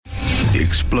The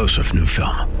explosive new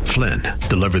film, Flynn,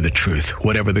 deliver the truth,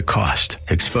 whatever the cost,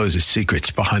 exposes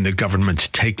secrets behind the government's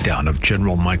takedown of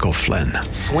General Michael Flynn.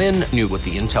 Flynn knew what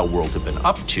the intel world had been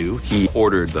up to. He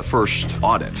ordered the first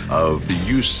audit of the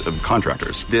use of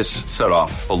contractors. This set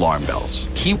off alarm bells.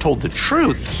 He told the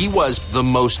truth. He was the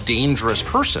most dangerous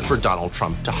person for Donald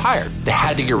Trump to hire. They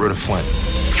had to get rid of Flynn.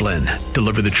 Flynn,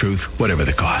 deliver the truth, whatever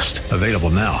the cost. Available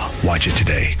now. Watch it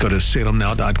today. Go to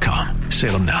salemnow.com.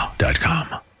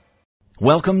 salemnow.com.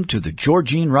 Welcome to the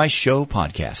Georgene Rice Show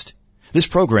podcast. This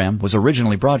program was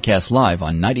originally broadcast live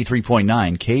on 93.9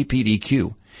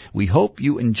 KPDQ. We hope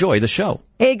you enjoy the show.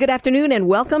 Hey, good afternoon and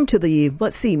welcome to the,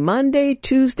 Monday,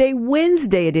 Tuesday,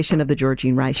 Wednesday edition of the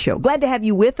Georgene Rice Show. Glad to have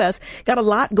you with us. Got a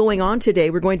lot going on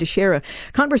today. We're going to share a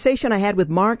conversation I had with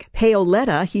Mark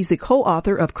Paoletta. He's the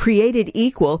co-author of Created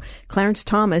Equal, Clarence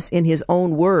Thomas in his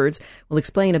own words. We'll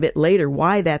explain a bit later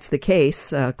why that's the case.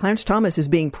 Clarence Thomas is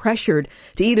being pressured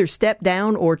to either step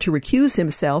down or to recuse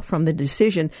himself from the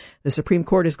decision the Supreme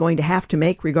Court is going to have to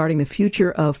make regarding the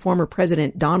future of former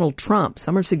President Donald Trump.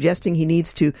 Some are suggesting he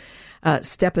needs to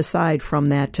step aside from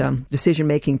that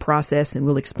decision-making process, and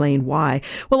we'll explain why.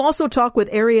 We'll also talk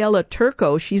with Ariella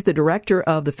Turco. She's the director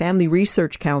of the Family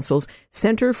Research Council's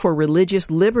Center for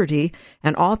Religious Liberty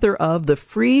and author of The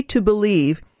Free to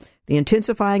Believe, The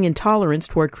Intensifying Intolerance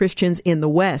Toward Christians in the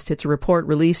West. It's a report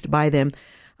released by them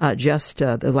just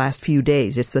the last few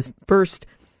days. It's the first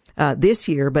this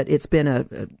year, but it's been a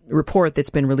report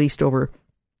that's been released over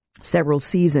several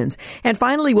seasons. And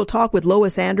finally, we'll talk with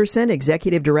Lois Anderson,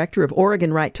 Executive Director of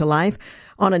Oregon Right to Life,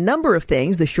 on a number of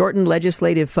things. The shortened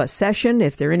legislative session,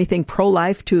 if there's anything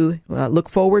pro-life to look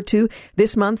forward to.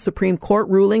 This month's Supreme Court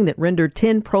ruling that rendered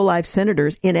 10 pro-life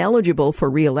senators ineligible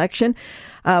for re-election.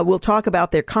 We'll talk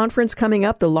about their conference coming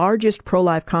up, the largest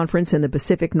pro-life conference in the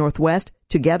Pacific Northwest.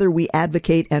 Together We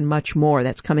Advocate, and much more.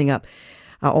 That's coming up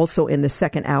also in the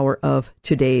second hour of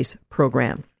today's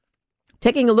program.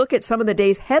 Taking a look at some of the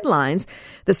day's headlines,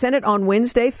 the Senate on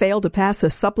Wednesday failed to pass a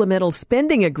supplemental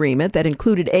spending agreement that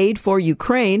included aid for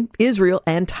Ukraine, Israel,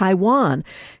 and Taiwan,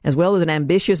 as well as an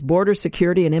ambitious border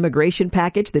security and immigration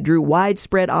package that drew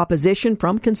widespread opposition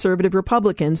from conservative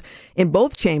Republicans in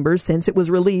both chambers since it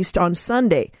was released on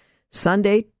Sunday.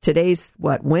 Today's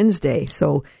Wednesday,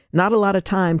 so not a lot of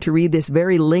time to read this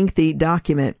very lengthy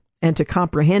document and to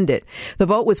comprehend it. The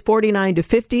vote was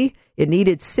 49-50. It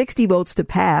needed 60 votes to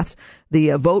pass.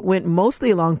 The vote went mostly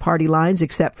along party lines,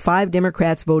 except 5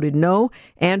 Democrats voted no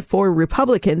and 4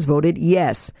 Republicans voted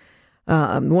yes.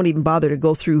 Won't even bother to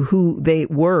go through who they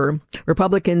were.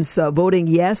 Republicans voting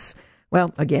yes.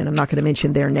 Well, again, I'm not going to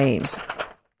mention their names.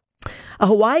 A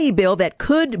Hawaii bill that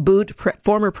could boot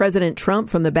former President Trump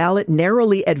from the ballot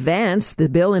narrowly advanced. The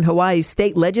bill in Hawaii's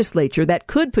state legislature that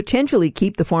could potentially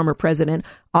keep the former president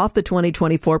off the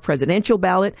 2024 presidential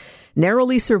ballot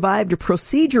narrowly survived a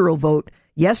procedural vote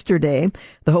yesterday.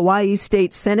 The Hawaii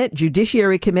State Senate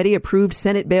Judiciary Committee approved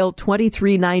Senate Bill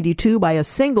 2392 by a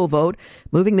single vote,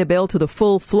 moving the bill to the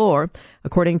full floor,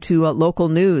 according to local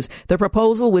news. The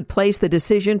proposal would place the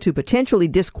decision to potentially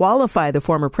disqualify the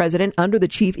former president under the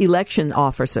chief election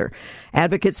officer.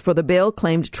 Advocates for the bill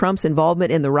claimed Trump's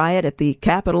involvement in the riot at the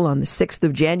Capitol on the 6th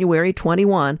of January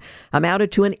 21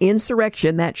 amounted to an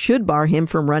insurrection that should bar him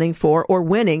from running for or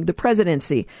winning the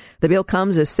presidency. The bill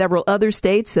comes as several other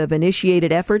states have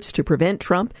initiated efforts to prevent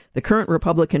Trump, the current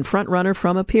Republican frontrunner,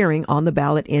 from appearing on the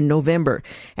ballot in November.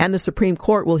 And the Supreme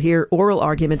Court will hear oral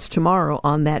arguments tomorrow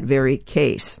on that very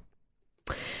case.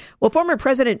 Well, former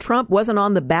President Trump wasn't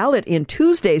on the ballot in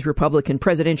Tuesday's Republican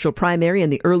presidential primary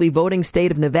in the early voting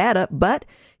state of Nevada, but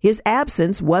his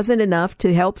absence wasn't enough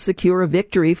to help secure a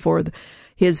victory for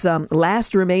his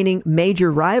last remaining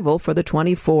major rival for the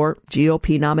 24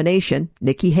 GOP nomination,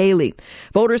 Nikki Haley.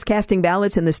 Voters casting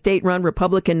ballots in the state-run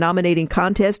Republican nominating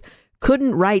contest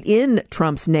couldn't write in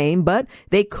Trump's name, but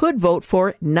they could vote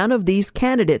for none of these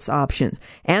candidates' options.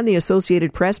 And the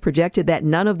Associated Press projected that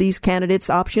none of these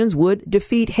candidates' options would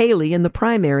defeat Haley in the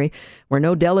primary, where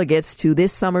no delegates to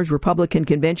this summer's Republican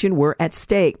convention were at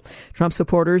stake. Trump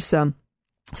supporters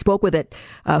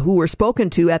who were spoken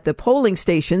to at the polling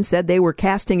station said they were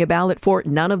casting a ballot for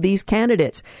none of these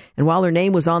candidates. And while her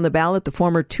name was on the ballot, the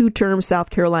former 2-term South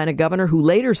Carolina governor, who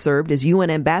later served as UN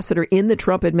ambassador in the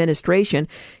Trump administration,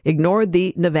 ignored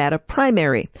the Nevada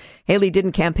primary. Haley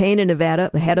didn't campaign in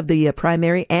Nevada ahead of the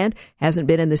primary and hasn't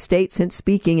been in the state since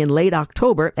speaking in late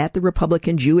October at the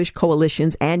Republican Jewish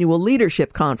Coalition's annual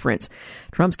leadership conference.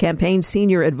 Trump's campaign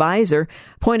senior advisor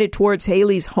pointed towards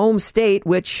Haley's home state,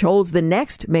 which holds the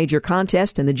next major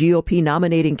contest in the GOP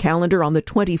nominating calendar on the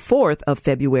 24th of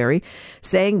February,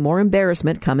 saying more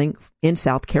embarrassment coming in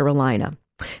South Carolina.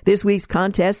 This week's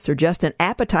contests are just an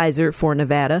appetizer for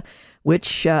Nevada,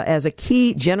 which, as a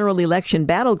key general election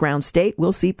battleground state,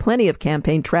 will see plenty of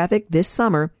campaign traffic this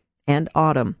summer and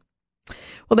autumn.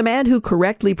 Well, the man who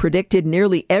correctly predicted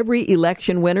nearly every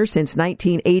election winner since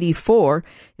 1984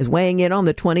 is weighing in on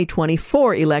the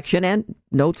 2024 election and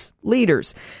notes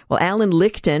leaders. Well, Alan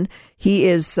Lichten, he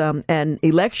is an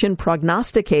election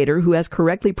prognosticator who has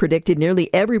correctly predicted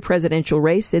nearly every presidential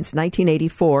race since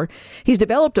 1984. He's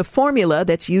developed a formula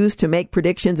that's used to make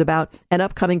predictions about an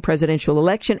upcoming presidential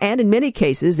election, and in many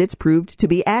cases, it's proved to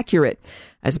be accurate.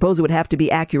 I suppose it would have to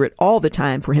be accurate all the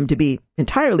time for him to be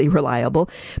entirely reliable,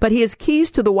 but his keys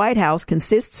to the White House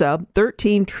consists of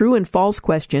 13 true and false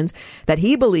questions that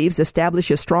he believes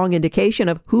establish a strong indication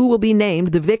of who will be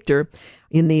named the victor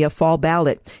in the fall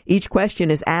ballot. Each question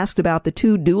is asked about the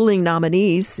two dueling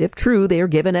nominees. If true, they are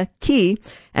given a key,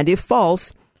 and if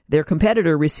false, their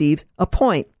competitor receives a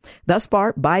point. Thus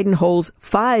far, Biden holds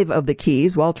 5 of the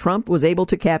keys, while Trump was able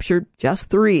to capture just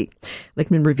 3.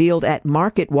 Lichtman revealed at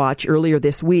Market Watch earlier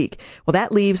this week. Well,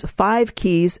 that leaves 5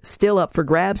 keys still up for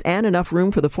grabs and enough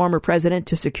room for the former president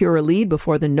to secure a lead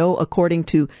before the no, according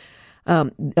to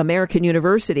American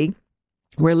University,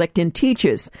 where Lichten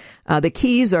teaches. The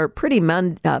keys are pretty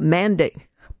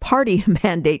party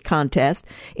mandate contest,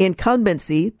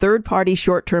 incumbency, third-party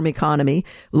short-term economy,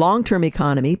 long-term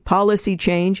economy, policy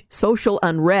change, social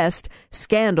unrest,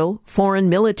 scandal, foreign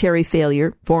military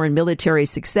failure, foreign military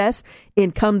success,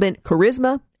 incumbent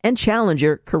charisma, and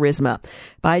challenger charisma.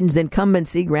 Biden's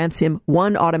incumbency grants him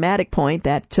 1 automatic point.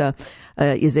 That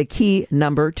is a key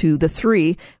number to the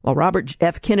 3. While Robert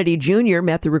F. Kennedy Jr.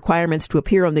 met the requirements to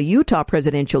appear on the Utah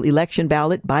presidential election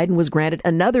ballot, Biden was granted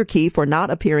another key for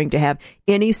not appearing to have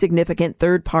any significant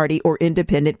third-party or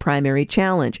independent primary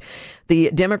challenge. The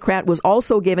Democrat was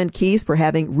also given keys for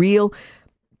having real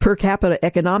per capita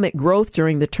economic growth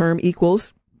during the term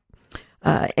equals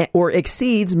or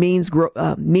exceeds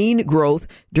mean growth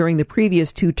during the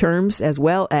previous 2 terms, as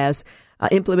well as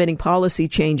implementing policy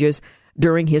changes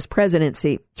during his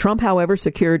presidency. Trump, however,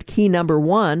 secured key number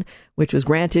 1, which was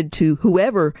granted to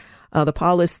whoever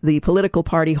the political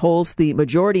party holds the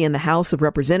majority in the House of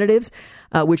Representatives,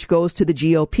 which goes to the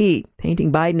GOP.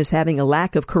 Painting Biden as having a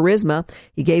lack of charisma,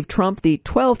 he gave Trump the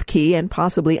 12th key and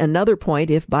possibly another point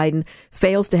if Biden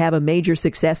fails to have a major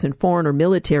success in foreign or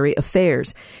military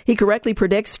affairs. He correctly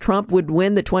predicts Trump would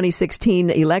win the 2016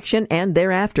 election and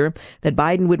thereafter that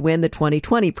Biden would win the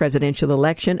 2020 presidential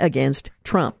election against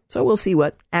Trump. So we'll see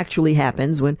what actually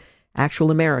happens when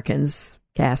actual Americans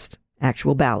cast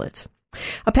actual ballots.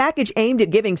 A package aimed at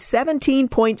giving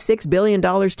 $17.6 billion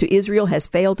to Israel has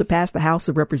failed to pass the House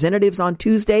of Representatives on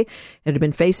Tuesday. It had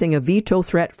been facing a veto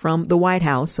threat from the White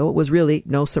House, so it was really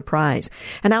no surprise.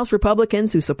 And House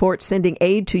Republicans who support sending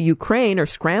aid to Ukraine are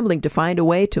scrambling to find a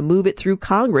way to move it through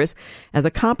Congress as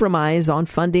a compromise on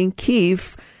funding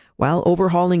Kyiv, while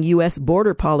overhauling U.S.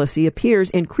 border policy appears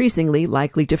increasingly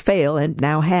likely to fail and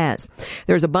now has.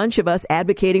 There's a bunch of us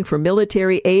advocating for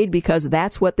military aid because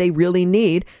that's what they really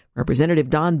need, Representative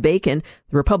Don Bacon,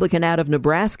 the Republican out of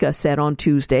Nebraska, said on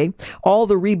Tuesday. All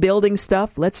the rebuilding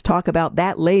stuff, let's talk about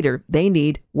that later. They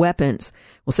need weapons.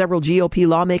 Well, several GOP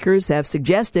lawmakers have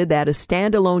suggested that a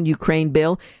standalone Ukraine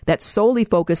bill that's solely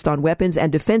focused on weapons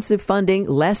and defensive funding,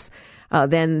 less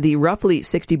than the roughly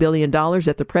 $60 billion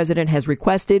that the president has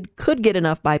requested, could get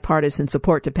enough bipartisan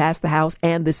support to pass the House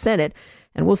and the Senate,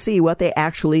 and we'll see what they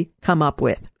actually come up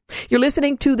with. You're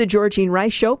listening to The Georgene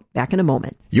Rice Show. Back in a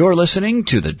moment. You're listening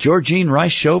to The Georgene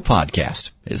Rice Show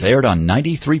podcast. It's aired on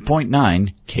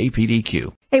 93.9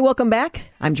 KPDQ. Hey, welcome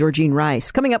back. I'm Georgene Rice.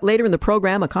 Coming up later in the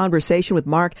program, a conversation with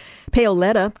Mark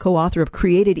Paoletta, co-author of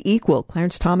Created Equal,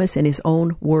 Clarence Thomas in his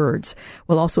own words.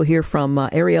 We'll also hear from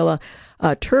Ariella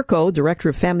Turco, Director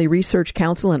of Family Research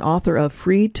Council and author of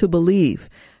Free to Believe,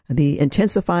 the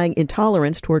intensifying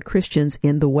intolerance toward Christians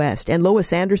in the West. And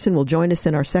Lois Anderson will join us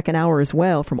in our second hour as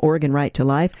well from Oregon Right to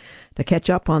Life to catch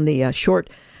up on the short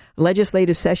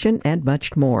legislative session and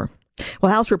much more.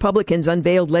 Well, House Republicans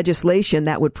unveiled legislation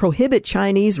that would prohibit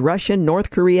Chinese, Russian,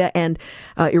 North Korea, and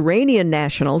Iranian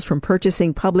nationals from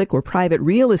purchasing public or private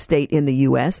real estate in the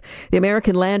U.S. The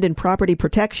American Land and Property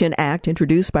Protection Act,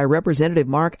 introduced by Representative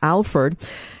Mark Alford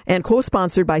and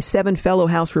co-sponsored by 7 fellow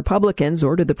House Republicans,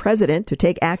 ordered the president to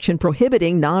take action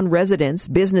prohibiting non-residents,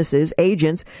 businesses,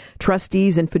 agents,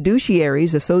 trustees, and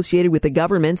fiduciaries associated with the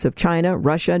governments of China,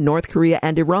 Russia, North Korea,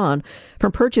 and Iran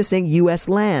from purchasing U.S.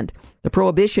 land. The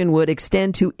prohibition would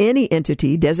extend to any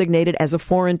entity designated as a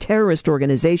foreign terrorist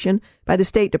organization by the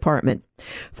State Department.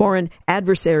 Foreign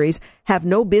adversaries have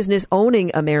no business owning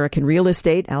American real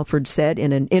estate, Alford said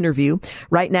in an interview.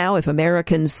 Right now, if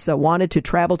Americans wanted to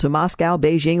travel to Moscow,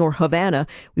 Beijing, or Havana,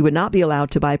 we would not be allowed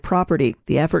to buy property.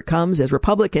 The effort comes as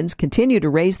Republicans continue to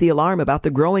raise the alarm about the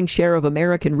growing share of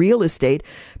American real estate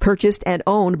purchased and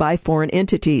owned by foreign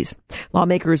entities.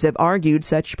 Lawmakers have argued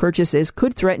such purchases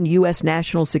could threaten U.S.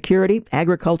 national security,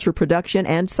 agriculture production,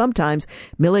 and sometimes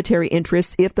military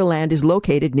interests if the land is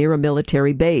located near a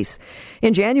military base.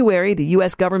 In January, the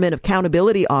U.S. Government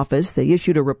Accountability Office, they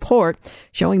issued a report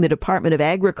showing the Department of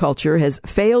Agriculture has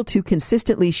failed to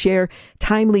consistently share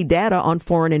timely data on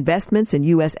foreign investments in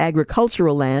U.S.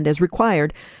 agricultural land as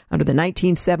required under the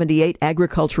 1978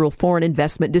 Agricultural Foreign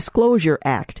Investment Disclosure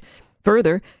Act.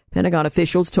 Further, Pentagon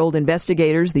officials told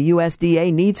investigators the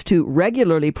USDA needs to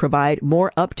regularly provide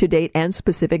more up-to-date and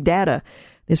specific data.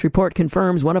 This report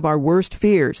confirms one of our worst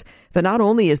fears, that not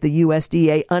only is the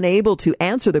USDA unable to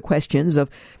answer the questions of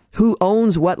who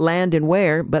owns what land and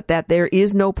where, but that there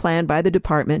is no plan by the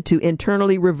department to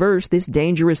internally reverse this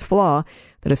dangerous flaw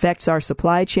that affects our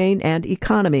supply chain and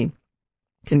economy.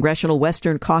 Congressional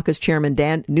Western Caucus Chairman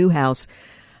Dan Newhouse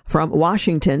from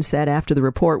Washington said after the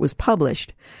report was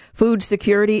published, "Food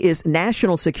security is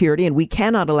national security, and we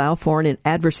cannot allow foreign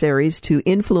adversaries to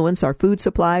influence our food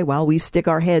supply while we stick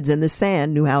our heads in the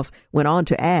sand," Newhouse went on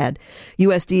to add.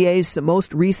 USDA's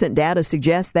most recent data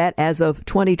suggests that as of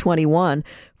 2021,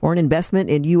 foreign investment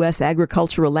in U.S.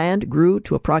 agricultural land grew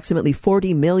to approximately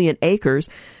 40 million acres.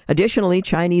 Additionally,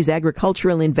 Chinese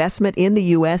agricultural investment in the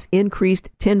U.S. increased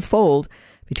tenfold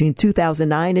between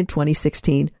 2009 and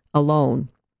 2016 alone.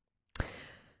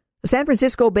 The San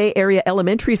Francisco Bay Area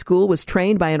Elementary School was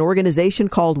trained by an organization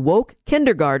called Woke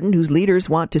Kindergarten, whose leaders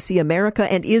want to see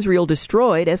America and Israel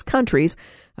destroyed as countries,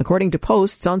 according to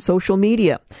posts on social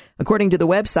media. According to the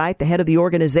website, the head of the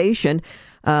organization,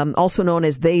 also known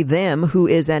as They Them, who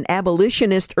is an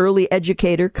abolitionist early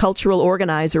educator, cultural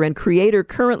organizer, and creator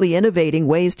currently innovating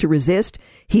ways to resist,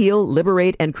 heal,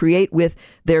 liberate, and create with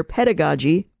their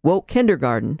pedagogy, Woke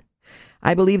Kindergarten.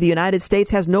 "I believe the United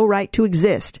States has no right to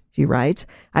exist," she writes.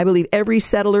 "I believe every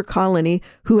settler colony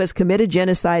who has committed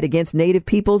genocide against native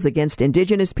peoples, against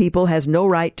indigenous people, has no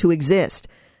right to exist.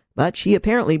 But she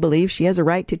apparently believes she has a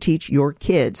right to teach your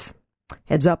kids."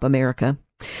 Heads up, America.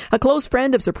 A close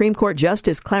friend of Supreme Court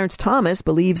Justice Clarence Thomas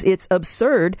believes it's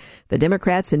absurd the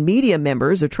Democrats and media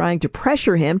members are trying to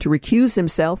pressure him to recuse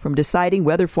himself from deciding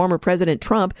whether former President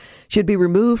Trump should be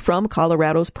removed from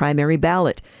Colorado's primary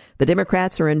ballot. The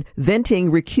Democrats are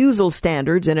inventing recusal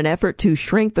standards in an effort to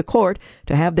shrink the court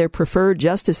to have their preferred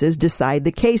justices decide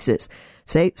the cases.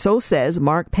 So says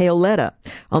Mark Paoletta.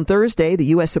 On Thursday, the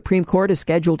U.S. Supreme Court is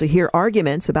scheduled to hear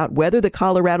arguments about whether the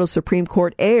Colorado Supreme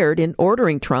Court erred in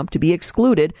ordering Trump to be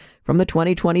excluded from the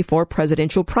 2024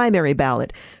 presidential primary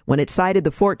ballot when it cited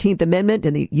the 14th Amendment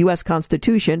in the U.S.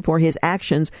 Constitution for his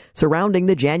actions surrounding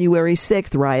the January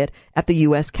 6th riot at the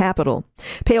U.S. Capitol.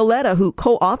 Paoletta, who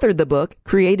co-authored the book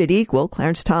Created Equal,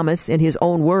 Clarence Thomas, in his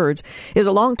own words, is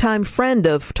a longtime friend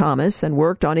of Thomas and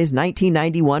worked on his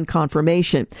 1991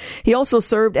 confirmation. He also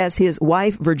served as his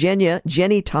wife, Virginia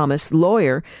Jenny Thomas,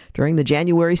 lawyer during the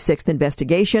January 6th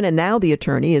investigation, and now the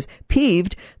attorney is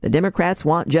peeved the Democrats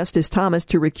want Justice Thomas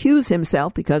to recuse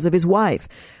himself because of his wife.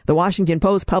 The Washington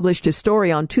Post published a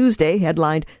story on Tuesday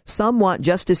headlined, "Some Want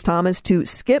Justice Thomas to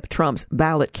Skip Trump's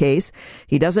Ballot Case.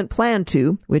 He Doesn't Plan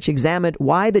to," which examined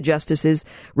why the justices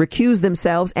recused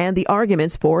themselves and the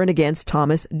arguments for and against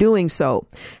Thomas doing so.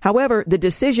 However, the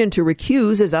decision to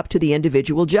recuse is up to the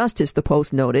individual justice, the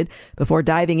Post noted, before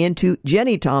diving into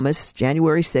Jenny Thomas'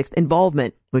 January 6th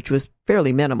involvement, which was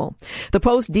fairly minimal. The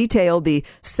Post detailed the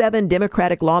 7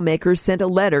 Democratic lawmakers sent a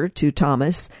letter to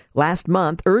Thomas last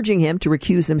month urging him to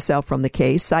recuse himself from the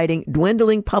case, citing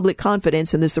dwindling public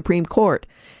confidence in the Supreme Court.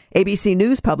 ABC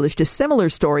News published a similar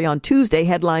story on Tuesday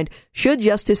headlined, "Should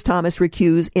Justice Thomas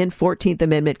recuse in 14th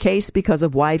Amendment case because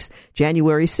of wife's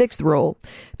January 6th role?"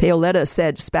 Paoletta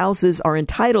said spouses are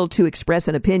entitled to express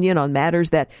an opinion on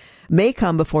matters that may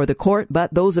come before the court,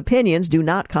 but those opinions do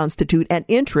not constitute an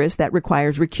interest that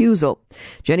requires recusal.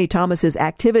 Jenny Thomas's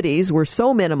activities were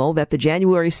so minimal that the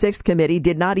January 6th committee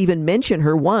did not even mention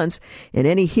her once in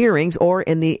any hearings or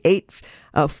in the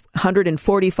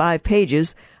 145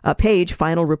 page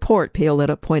final report,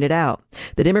 Paoletta pointed out.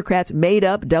 The Democrats made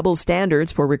up double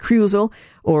standards for recusal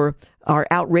or are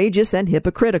outrageous and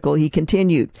hypocritical, he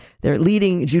continued. Their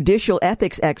leading judicial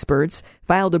ethics experts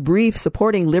filed a brief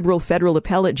supporting liberal federal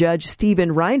appellate judge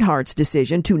Stephen Reinhart's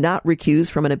decision to not recuse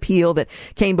from an appeal that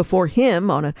came before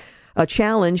him on a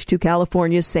challenge to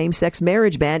California's same-sex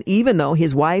marriage ban, even though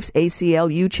his wife's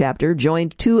ACLU chapter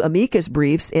joined 2 amicus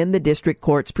briefs in the district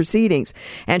court's proceedings,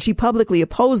 and she publicly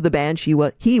opposed the ban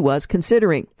he was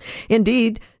considering.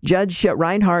 Indeed, Judge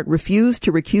Reinhart refused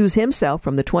to recuse himself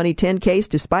from the 2010 case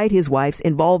despite his wife's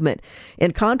involvement.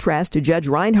 In contrast to Judge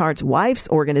Reinhart's wife's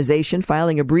organization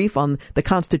filing a brief on the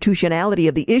constitutionality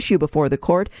of the issue before the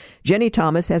court, Jenny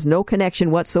Thomas has no connection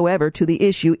whatsoever to the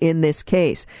issue in this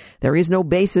case. There is no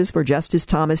basis for Justice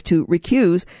Thomas to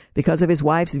recuse because of his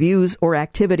wife's views or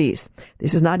activities.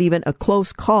 This is not even a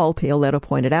close call, Paoletto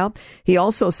pointed out. He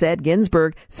also said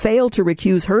Ginsburg failed to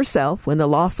recuse herself when the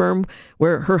law firm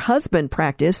where her husband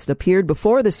practiced appeared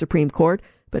before the Supreme Court,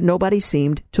 but nobody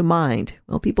seemed to mind.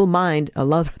 Well, people mind a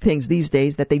lot of things these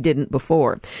days that they didn't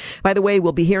before. By the way,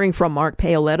 we'll be hearing from Mark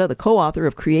Paoletto, the co-author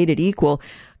of Created Equal,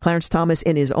 Clarence Thomas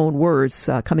in his own words,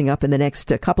 coming up in the next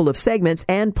couple of segments,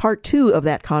 and part 2 of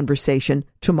that conversation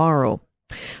tomorrow.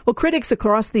 Well, critics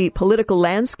across the political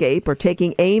landscape are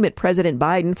taking aim at President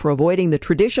Biden for avoiding the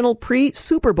traditional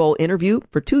pre-Super Bowl interview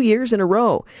for 2 years in a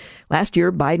row. Last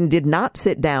year, Biden did not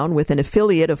sit down with an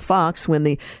affiliate of Fox when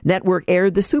the network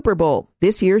aired the Super Bowl.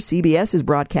 This year, CBS is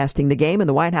broadcasting the game, and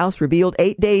the White House revealed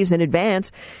 8 days in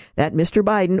advance that Mr.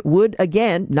 Biden would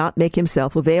again not make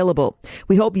himself available.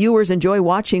 We hope viewers enjoy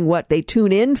watching what they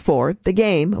tune in for, the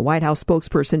game, a White House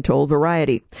spokesperson told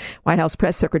Variety. White House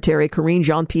Press Secretary Karine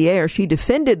Jean-Pierre, she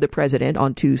defended the president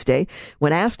on Tuesday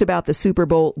when asked about the Super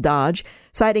Bowl dodge,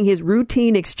 citing his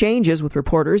routine exchanges with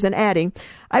reporters and adding,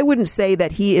 "I wouldn't say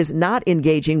that he is not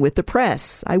engaging with the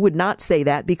press. I would not say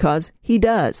that because he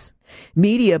does."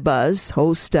 Media Buzz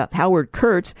host Howard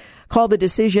Kurtz called the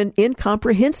decision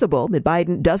incomprehensible that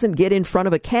Biden doesn't get in front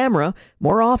of a camera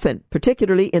more often,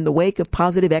 particularly in the wake of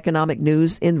positive economic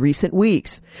news in recent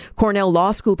weeks. Cornell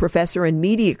Law School professor and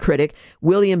media critic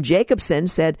William Jacobson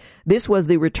said this was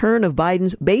the return of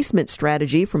Biden's basement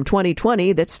strategy from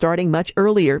 2020 that's starting much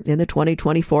earlier in the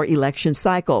 2024 election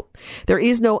cycle. There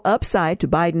is no upside to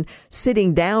Biden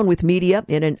sitting down with media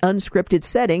in an unscripted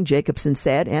setting, Jacobson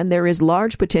said, and there is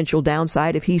large potential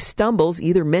downside if he stumbles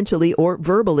either mentally or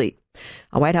verbally.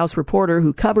 A White House reporter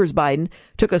who covers Biden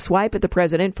took a swipe at the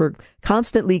president for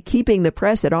constantly keeping the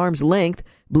press at arm's length.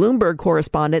 Bloomberg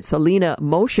correspondent Selena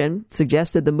Motion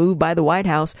suggested the move by the White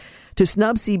House to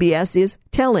snub CBS is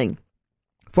telling.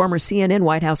 Former CNN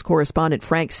White House correspondent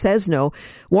Frank Sesno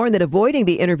warned that avoiding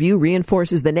the interview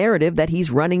reinforces the narrative that he's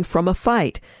running from a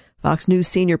fight. Fox News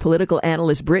senior political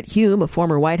analyst Brit Hume, a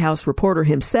former White House reporter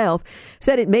himself,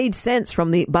 said it made sense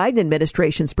from the Biden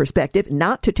administration's perspective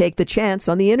not to take the chance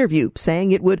on the interview,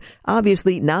 saying it would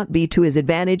obviously not be to his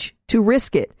advantage to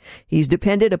risk it. He's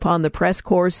depended upon the press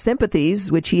corps' sympathies,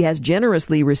 which he has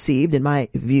generously received, in my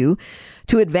view,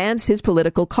 to advance his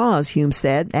political cause, Hume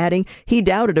said, adding he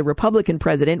doubted a Republican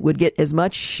president would get as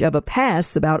much of a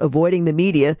pass about avoiding the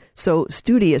media so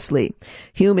studiously.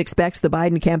 Hume expects the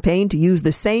Biden campaign to use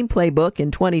the same playbook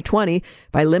in 2020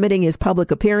 by limiting his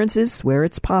public appearances where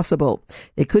it's possible.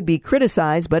 It could be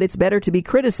criticized, but it's better to be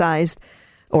criticized.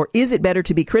 Or is it better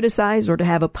to be criticized or to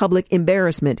have a public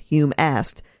embarrassment, Hume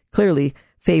asked, clearly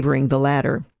favoring the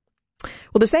latter.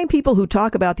 Well, the same people who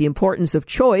talk about the importance of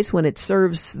choice when it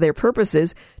serves their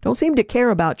purposes don't seem to care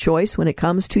about choice when it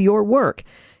comes to your work.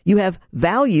 You have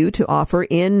value to offer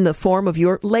in the form of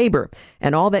your labor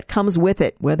and all that comes with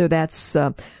it, whether that's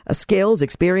skills,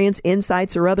 experience,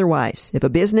 insights, or otherwise. If a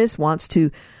business wants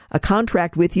to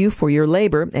contract with you for your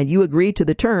labor and you agree to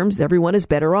the terms, everyone is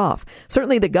better off.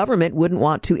 Certainly the government wouldn't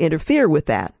want to interfere with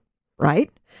that, right?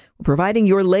 Providing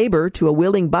your labor to a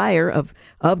willing buyer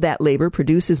of that labor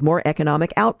produces more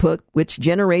economic output, which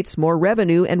generates more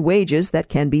revenue and wages that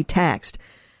can be taxed.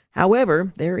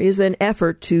 However, there is an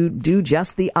effort to do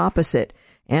just the opposite,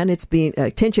 and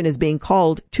attention is being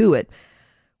called to it.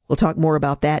 We'll talk more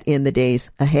about that in the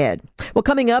days ahead. Well,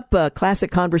 coming up, a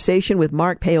classic conversation with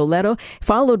Mark Paoletto,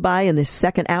 followed by, in the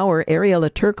second hour,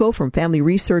 Ariella Turco from Family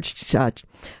Research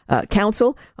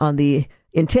Council on the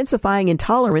intensifying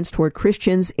intolerance toward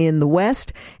Christians in the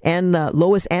West, and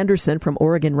Lois Anderson from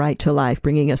Oregon Right to Life,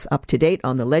 bringing us up to date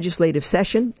on the legislative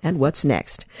session and what's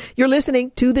next. You're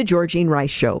listening to The Georgene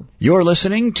Rice Show. You're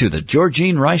listening to The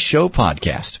Georgene Rice Show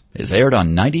podcast. It's aired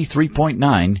on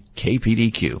 93.9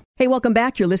 KPDQ. Hey, welcome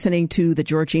back. You're listening to The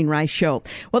Georgene Rice Show.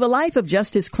 Well, the life of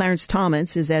Justice Clarence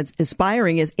Thomas is as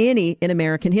inspiring as any in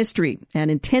American history. An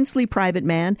intensely private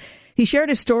man, he shared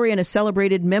his story in a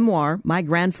celebrated memoir, My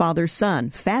Grandfather's Son.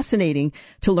 Fascinating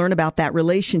to learn about that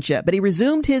relationship. But he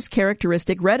resumed his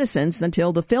characteristic reticence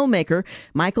until the filmmaker,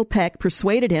 Michael Peck,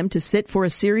 persuaded him to sit for a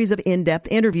series of in-depth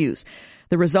interviews.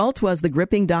 The result was the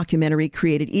gripping documentary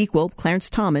Created Equal, Clarence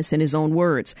Thomas in his own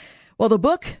words. Well, the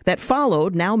book that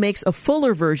followed now makes a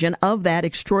fuller version of that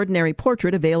extraordinary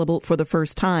portrait available for the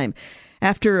first time.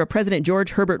 After President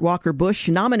George Herbert Walker Bush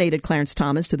nominated Clarence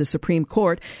Thomas to the Supreme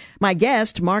Court, my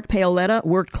guest, Mark Paoletta,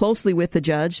 worked closely with the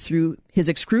judge through his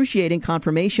excruciating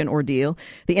confirmation ordeal,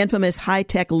 the infamous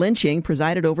high-tech lynching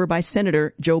presided over by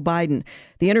Senator Joe Biden.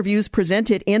 The interviews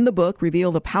presented in the book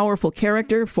reveal the powerful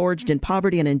character forged in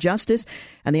poverty and injustice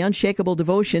and the unshakable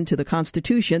devotion to the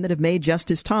Constitution that have made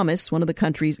Justice Thomas one of the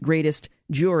country's greatest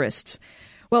jurists.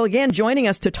 Well, again, joining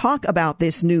us to talk about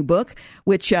this new book,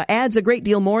 which adds a great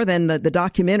deal more than the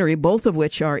documentary, both of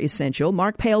which are essential,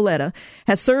 Mark Paoletta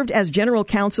has served as general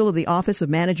counsel of the Office of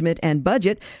Management and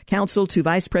Budget, counsel to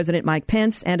Vice President Mike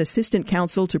Pence, and assistant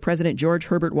counsel to President George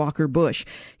Herbert Walker Bush.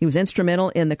 He was instrumental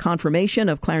in the confirmation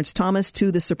of Clarence Thomas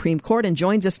to the Supreme Court and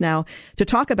joins us now to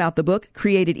talk about the book,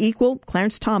 Created Equal,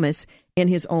 Clarence Thomas in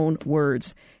His Own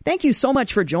Words. Thank you so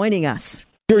much for joining us.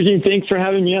 Georgene, thanks for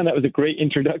having me on. That was a great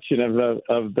introduction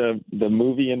of the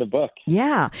movie and the book.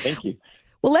 Yeah. Thank you.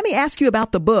 Well, let me ask you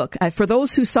about the book. For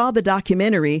those who saw the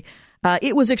documentary,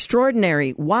 it was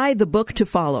extraordinary. Why the book to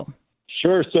follow?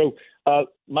 Sure. So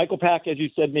Michael Pack, as you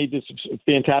said, made this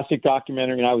fantastic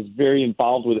documentary, and I was very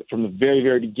involved with it from the very,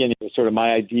 very beginning. It was sort of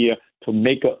my idea to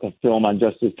make a film on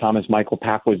Justice Thomas. Michael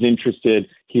Pack was interested.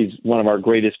 He's one of our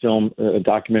greatest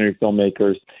documentary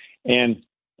filmmakers. And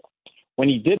when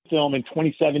he did film in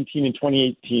 2017 and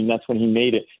 2018, that's when he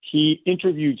made it, he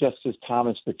interviewed Justice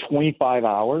Thomas for 25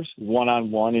 hours,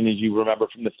 one-on-one. And as you remember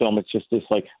from the film, it's just this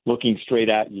like looking straight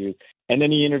at you. And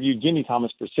then he interviewed Ginni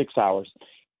Thomas for 6 hours.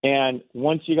 And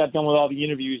once you got done with all the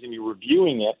interviews and you're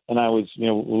reviewing it, and I was,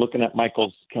 looking at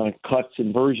Michael's kind of cuts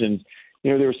and versions,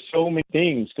 there were so many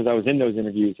things, because I was in those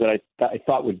interviews, that I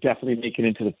thought would definitely make it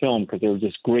into the film, because there were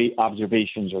just great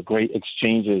observations or great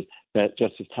exchanges that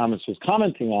Justice Thomas was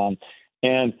commenting on.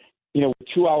 And, a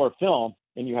 2-hour film,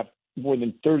 and you have more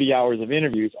than 30 hours of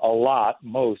interviews,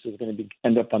 most is going to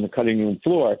end up on the cutting room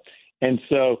floor. And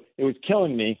so it was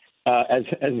killing me as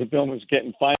the film was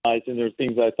getting finalized, and there were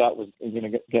things that I thought was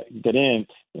going to get in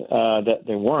that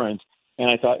they weren't. And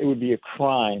I thought it would be a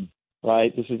crime,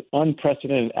 right? This is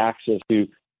unprecedented access to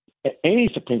any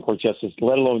Supreme Court justice,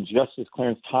 let alone Justice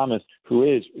Clarence Thomas, who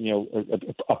is,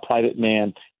 a private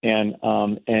man and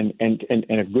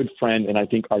a good friend, and I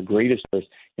think our greatest person,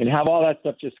 and have all that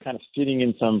stuff just kind of sitting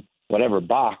in some whatever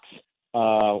box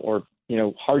or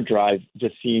hard drive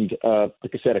just seemed,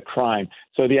 like I said, a crime.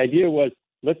 So the idea was,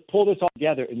 let's pull this all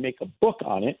together and make a book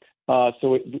on it,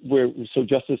 so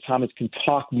Justice Thomas can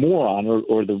talk more on,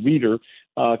 or the reader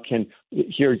can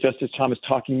hear Justice Thomas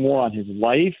talking more on his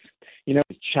life,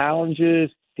 his challenges,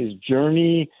 his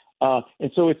journey.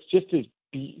 And so it's just this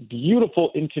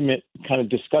beautiful, intimate kind of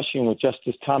discussion with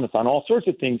Justice Thomas on all sorts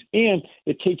of things. And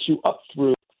it takes you up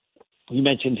through, you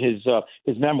mentioned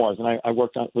his memoirs, and I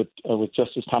worked with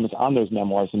Justice Thomas on those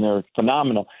memoirs, and they're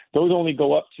phenomenal. Those only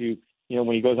go up to,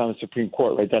 when he goes on the Supreme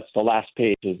Court, right? That's the last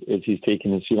page as he's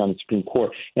taking his seat on the Supreme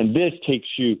Court. And this takes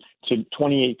you to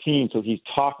 2018. So he's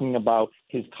talking about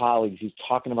his colleagues. He's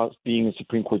talking about being a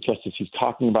Supreme Court justice. He's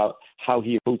talking about how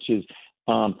he approaches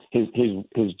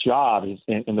his job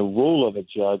and the role of a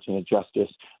judge and a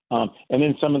justice. And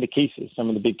then some of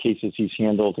the big cases he's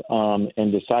handled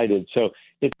and decided. So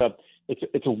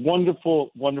it's a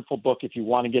wonderful, wonderful book if you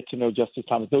want to get to know Justice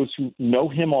Thomas. Those who know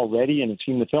him already and have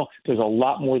seen the film, there's a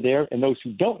lot more there. And those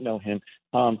who don't know him,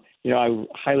 I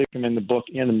highly recommend the book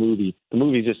and the movie. The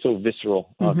movie is just so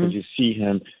visceral because you see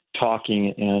him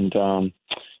talking and some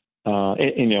of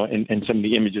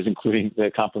the images, including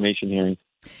the confirmation hearing.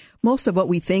 Most of what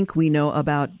we think we know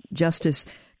about Justice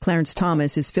Clarence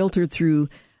Thomas is filtered through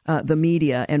the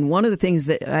media. And one of the things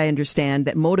that I understand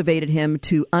that motivated him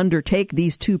to undertake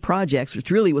these two projects,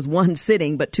 which really was one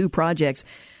sitting, but two projects,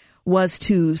 was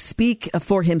to speak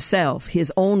for himself,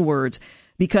 his own words,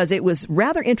 because it was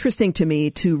rather interesting to me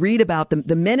to read about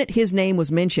the minute his name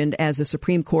was mentioned as a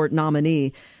Supreme Court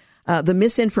nominee, the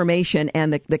misinformation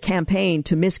and the campaign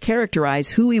to mischaracterize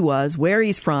who he was, where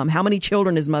he's from, how many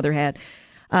children his mother had,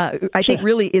 I think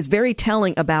really is very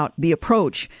telling about the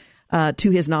approach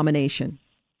to his nomination.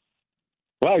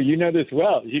 Wow, you know this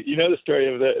well. You know the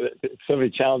story of somebody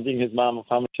challenging his mom of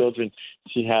how many children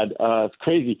she had. It's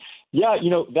crazy. Yeah,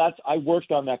 I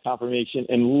worked on that confirmation,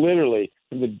 and literally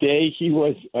from the day he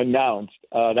was announced,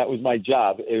 that was my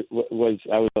job. I was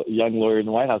a young lawyer in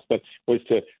the White House, but was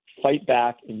to fight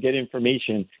back and get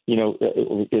information,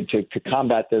 to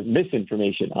combat the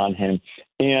misinformation on him.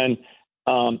 And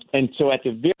so at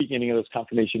the very beginning of those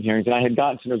confirmation hearings, and I had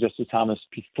gotten to know Justice Thomas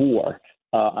before,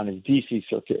 on his D.C.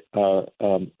 circuit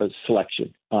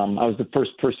selection. I was the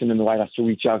first person in the White House to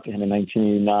reach out to him in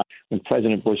 1989 when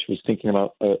President Bush was thinking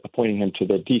about appointing him to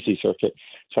the D.C. circuit.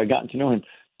 So I gotten to know him.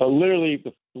 But literally,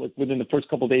 within the first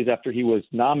couple of days after he was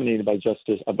nominated by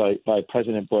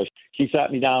President Bush, he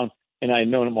sat me down, and I had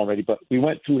known him already, but we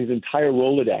went through his entire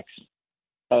Rolodex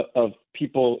of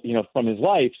people, from his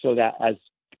life, so that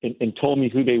and told me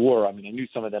who they were. I mean, I knew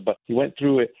some of them, but he went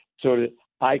through it so that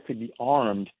I could be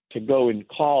armed to go and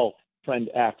call friend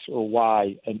X or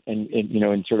Y,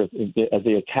 and sort of as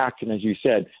they attacked him, as you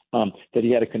said, that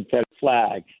he had a Confederate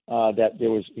flag, that there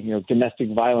was domestic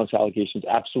violence allegations,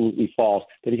 absolutely false,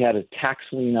 that he had a tax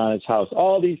lien on his house,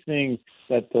 all these things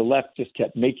that the left just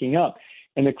kept making up.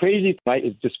 And the crazy thing, right,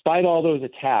 is despite all those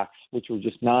attacks, which were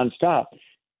just nonstop,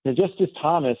 Justice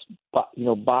Thomas, by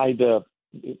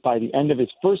the end of his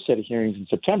first set of hearings in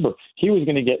September, he was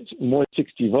going to get more than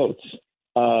 60 votes.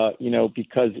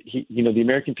 Because the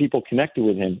American people connected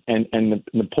with him, and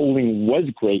the polling was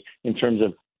great in terms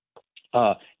of,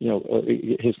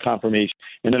 his confirmation.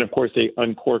 And then, of course, they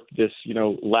uncorked this,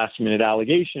 last minute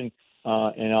allegation,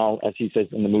 and all, as he says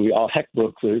in the movie, all heck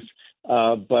broke loose.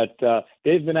 But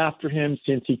they've been after him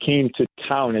since he came to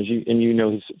town,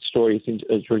 his story,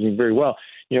 Georgine, very well,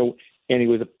 and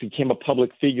he became a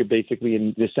public figure basically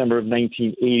in December of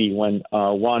 1980 when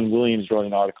Juan Williams wrote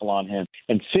an article on him.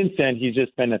 And since then, he's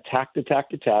just been attacked.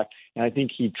 And I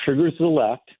think he triggers the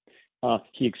left.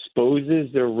 He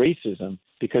exposes their racism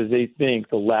because they think,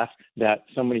 the left, that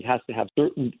somebody has to have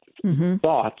certain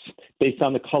thoughts based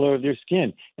on the color of their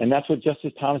skin. And that's what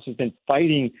Justice Thomas has been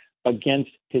fighting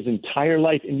against his entire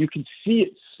life. And you can see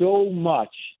it so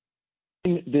much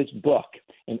in this book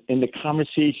and in the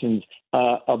conversations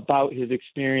about his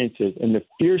experiences and the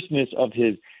fierceness of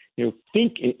his,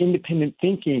 independent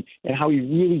thinking, and how he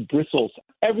really bristles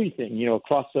everything,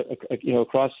 across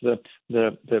the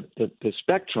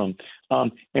spectrum.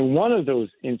 And one of those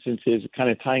instances, kind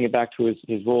of tying it back to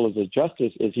his role as a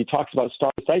justice, is he talks about stare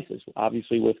decisis,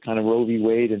 obviously with kind of Roe v.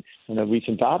 Wade and the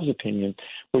recent Dobbs opinion,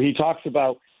 where he talks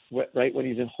about when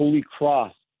he's in Holy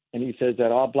Cross, and he says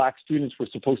that all black students were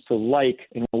supposed to like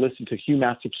and listen to Hugh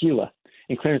Masekela.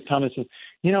 And Clarence Thomas says,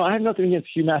 I have nothing against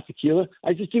Hugh Masekela.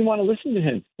 I just didn't want to listen to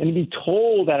him. And to be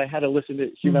told that I had to listen to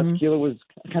Hugh Masekela was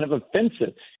kind of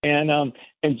offensive. And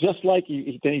just like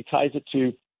then he ties it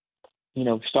to,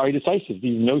 stare decisis,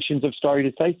 these notions of stare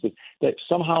decisis, that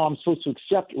somehow I'm supposed to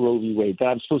accept Roe v. Wade, that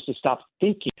I'm supposed to stop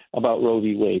thinking about Roe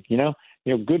v. Wade.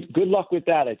 Good luck with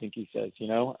that, I think he says.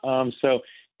 So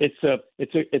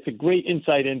it's a great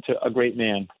insight into a great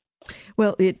man.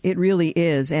 Well, it really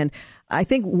is. And I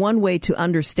think one way to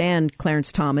understand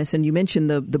Clarence Thomas, and you mentioned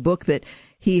the book that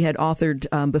he had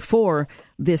authored before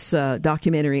this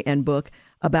documentary and book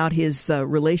about his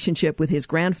relationship with his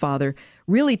grandfather,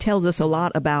 really tells us a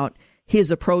lot about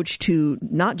his approach to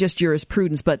not just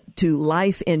jurisprudence, but to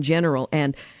life in general,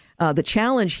 and the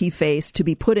challenge he faced to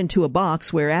be put into a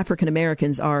box where African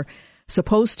Americans are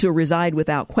supposed to reside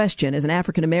without question. As an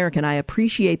African American, I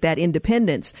appreciate that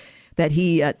independence that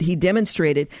he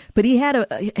demonstrated, but he had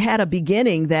a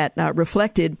beginning that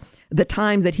reflected the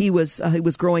time that he was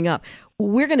growing up.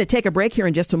 We're going to take a break here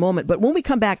in just a moment, but when we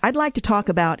come back, I'd like to talk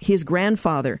about his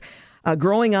grandfather.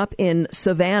 Growing up in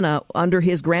Savannah under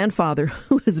his grandfather,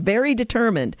 who was very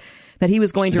determined that he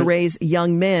was going to raise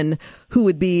young men who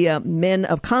would be men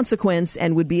of consequence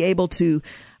and would be able to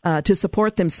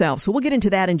support themselves. So we'll get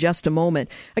into that in just a moment.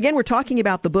 Again, we're talking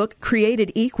about the book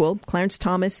Created Equal, Clarence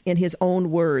Thomas in his own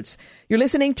words. You're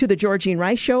listening to The Georgine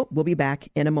Rice Show. We'll be back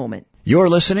in a moment. You're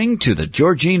listening to The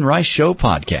Georgine Rice Show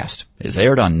podcast. It's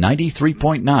aired on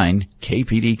 93.9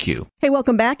 KPDQ. Hey,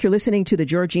 welcome back. You're listening to The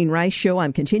Georgine Rice Show.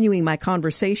 I'm continuing my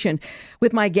conversation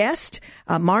with my guest,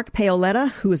 Mark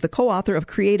Paoletta, who is the co-author of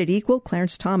Created Equal,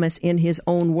 Clarence Thomas in his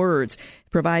own words.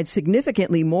 Provides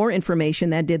significantly more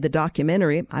information than did the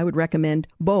documentary. I would recommend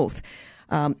both.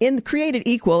 In Created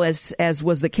Equal, as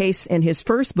was the case in his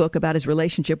first book about his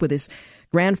relationship with his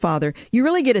grandfather, you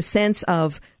really get a sense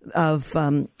of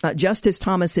Justice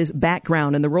Thomas's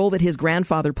background and the role that his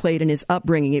grandfather played in his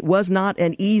upbringing. It was not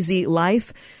an easy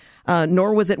life,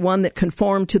 nor was it one that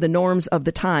conformed to the norms of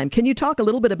the time. Can you talk a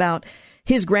little bit about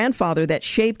his grandfather that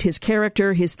shaped his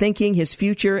character, his thinking, his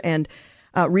future, and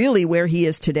really where he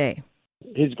is today?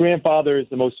 His grandfather is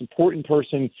the most important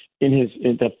person in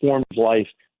that formed his life.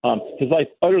 His life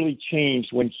utterly changed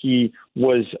when he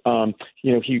was,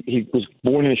 he was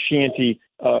born in a shanty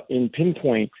in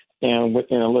Pinpoint, and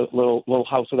in a little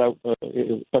house without,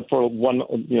 but for one,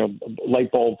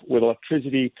 light bulb with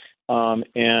electricity,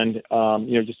 and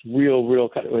just real,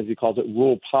 as he calls it,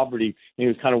 rural poverty. And he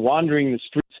was kind of wandering the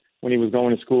streets when he was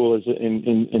going to school as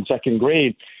in second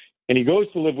grade. And he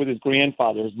goes to live with his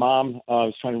grandfather. His mom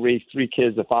was trying to raise 3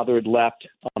 kids. The father had left,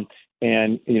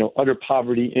 and utter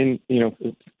poverty in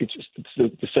it's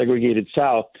the segregated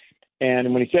South.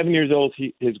 And when he's 7 years old,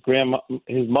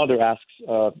 his mother asks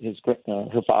her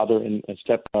father and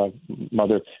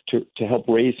stepmother to help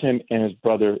raise him and his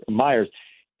brother Myers.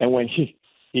 And when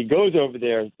he goes over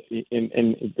there, and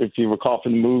if you recall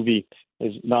from the movie,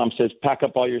 his mom says, "Pack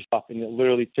up all your stuff," and it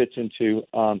literally fits into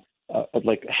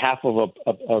like half of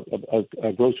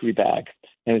a grocery bag.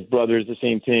 And his brother is the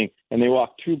same thing. And they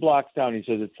walk 2 blocks down. He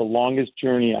says, "It's the longest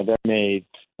journey I've ever made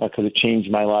because it changed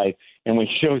my life." And when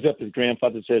he shows up, his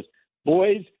grandfather says,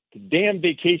 "Boys, the damn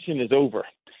vacation is over."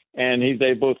 And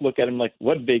they both look at him like,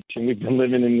 "What vacation? We've been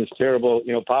living in this terrible,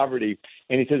 poverty."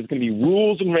 And he says, "It's going to be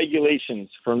rules and regulations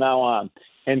from now on."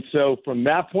 And so from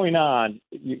that point on,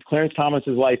 Clarence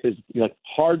Thomas's life is like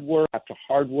hard work after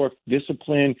hard work,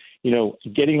 discipline,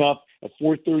 getting up at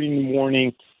 4:30 in the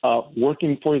morning,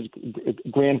 working for his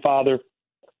grandfather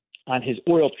on his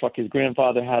oil truck. His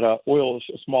grandfather had a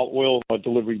small oil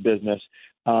delivery business.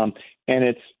 And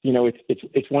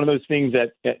it's one of those things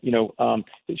that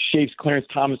it shapes Clarence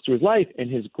Thomas through his life. And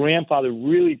his grandfather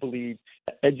really believed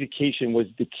that education was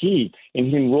the key, and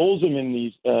he enrolls him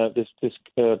in this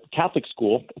Catholic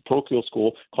school, a parochial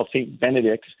school called St.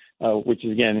 Benedict's, which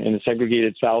is again in the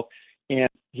segregated South. And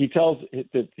he tells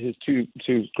his two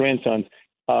grandsons,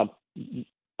 "You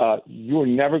are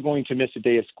never going to miss a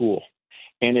day of school,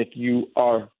 and if you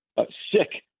are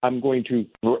sick, I'm going to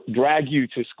drag you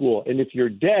to school. And if you're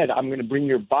dead, I'm going to bring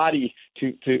your body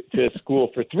to school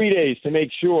for 3 days to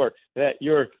make sure that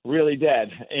you're really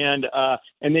dead." And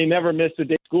they never missed a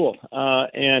day of school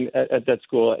and at that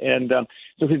school. And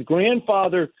so his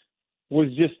grandfather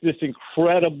was just this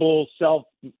incredible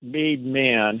self-made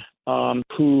man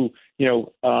who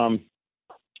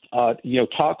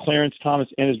taught Clarence Thomas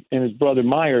and his brother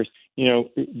Myers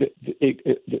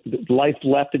life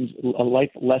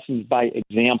lessons by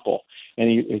example. And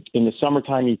in the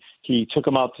summertime, he took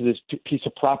him out to this piece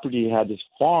of property. He had this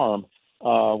farm,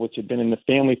 which had been in the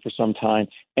family for some time,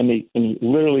 and he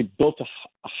literally built a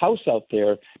house out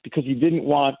there because he didn't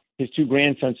want his 2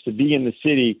 grandsons to be in the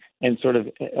city and sort of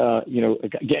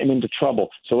getting into trouble.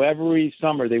 So every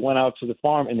summer they went out to the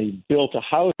farm and they built a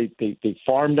house. They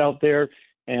farmed out there,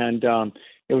 and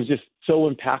it was just so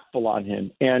impactful on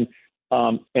him. And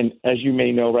as you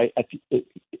may know, right,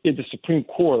 in the Supreme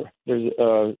Court, there's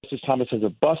Justice Thomas has a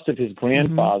bust of his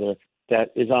grandfather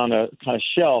that is on a kind of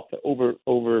shelf that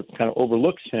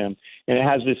overlooks him, and it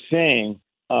has this saying,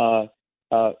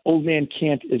 "Old man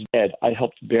Kant is dead. I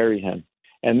helped bury him."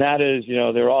 And that is,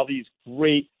 there are all these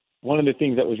great. One of the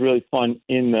things that was really fun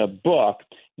in the book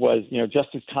was,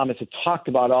 Justice Thomas had talked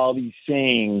about all these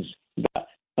sayings that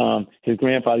his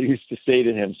grandfather used to say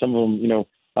to him. Some of them,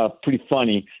 pretty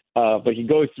funny. But he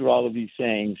goes through all of these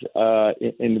sayings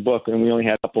in the book, and we only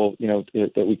had a couple,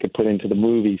 that we could put into the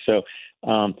movie. So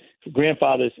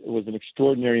grandfather was an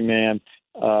extraordinary man,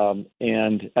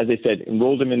 and as I said,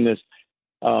 enrolled him in this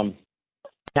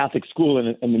Catholic school,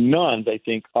 and the nuns, I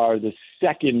think, are the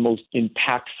second most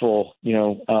impactful,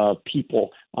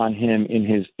 people on him in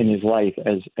his life.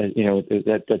 As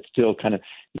that's still kind of.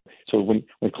 So when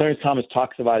Clarence Thomas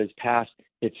talks about his past,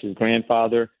 it's his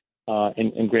grandfather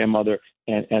and grandmother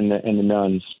and the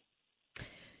nuns.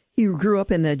 He grew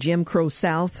up in the Jim Crow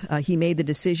South. He made the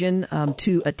decision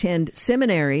to attend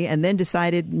seminary and then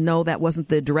decided, no, that wasn't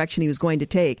the direction he was going to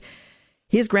take.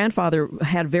 His grandfather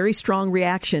had a very strong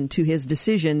reaction to his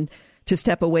decision to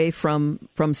step away from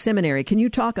seminary. Can you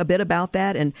talk a bit about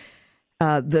that and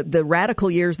the radical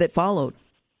years that followed?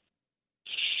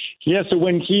 Yeah,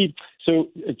 so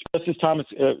Justice Thomas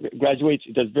graduates,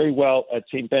 does very well at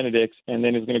St. Benedict's, and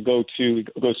then is going to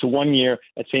goes to 1 year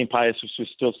at St. Pius, which was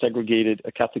still segregated,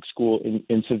 a Catholic school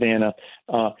in Savannah.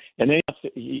 And then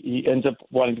he ends up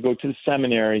wanting to go to the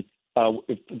seminary.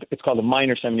 It's called a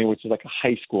minor seminary, which is like a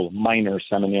high school, minor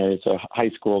seminary. It's a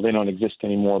high school. They don't exist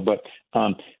anymore. But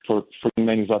for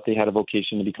many who thought they had a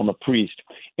vocation to become a priest.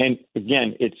 And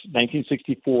again, it's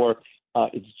 1964.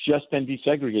 It's just been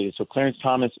desegregated. So Clarence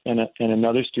Thomas and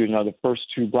another student are the first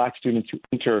 2 black students who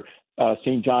enter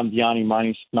St. John Vianney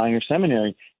Minor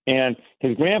Seminary. And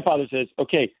his grandfather says,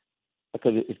 okay,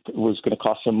 because it was going to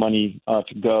cost some money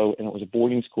to go, and it was a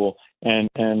boarding school. And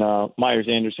Myers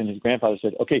Anderson, his grandfather,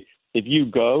 said, okay, if you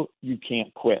go, you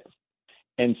can't quit.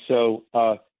 And so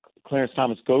Clarence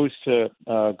Thomas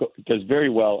does very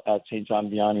well at St. John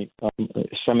Vianney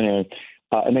Seminary.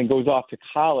 And then goes off to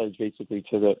college, basically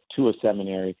to a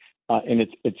seminary, and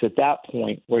it's at that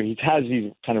point where he has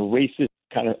these kind of racist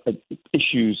kind of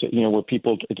issues, where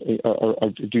people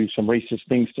do some racist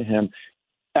things to him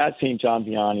at St. John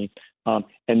Vianney,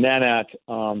 and then at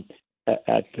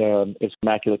his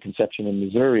Immaculate Conception in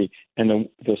Missouri. And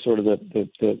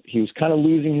he was kind of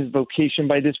losing his vocation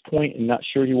by this point and not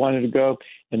sure he wanted to go.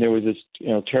 And there was this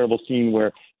terrible scene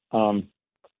or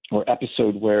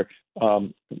episode where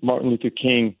Martin Luther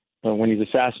King, when he's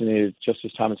assassinated,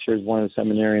 Justice Thomas hears one of the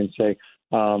seminarians say,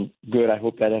 "Good, I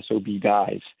hope that SOB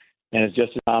dies." And as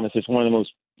Justice Thomas, it's one of the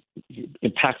most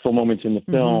impactful moments in the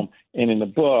film and in the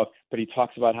book, but he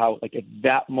talks about how, like, at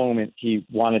that moment he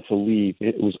wanted to leave.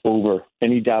 It was over.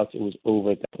 Any doubts, it was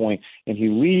over at that point. And he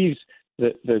leaves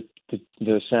the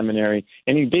seminary,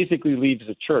 and he basically leaves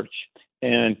the church.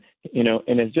 And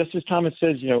and as Justice Thomas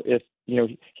says, if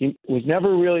he was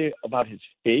never really about his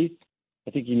faith.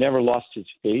 I think he never lost his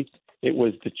faith. It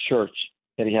was the church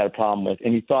that he had a problem with,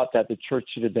 and he thought that the church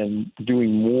should have been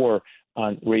doing more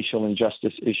on racial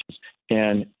injustice issues.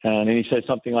 And he said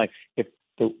something like, if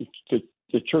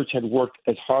the church had worked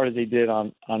as hard as they did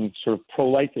on sort of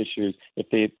pro-life issues, if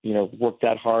they worked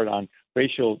that hard on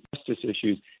racial justice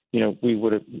issues, we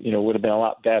would have been a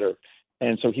lot better.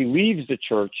 And so he leaves the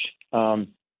church, but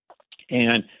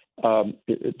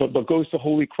goes to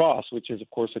Holy Cross, which is, of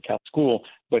course, a Catholic school.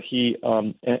 But he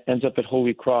ends up at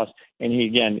Holy Cross, and he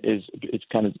again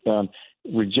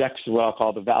rejects what I'll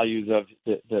call the values of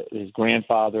his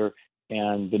grandfather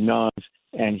and the nuns.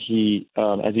 And he,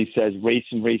 as he says, race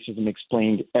and racism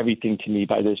explained everything to me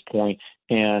by this point,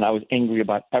 and I was angry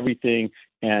about everything.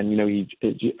 And he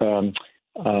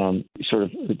sort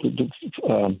of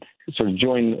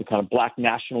joined the kind of Black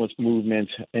nationalist movement,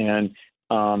 and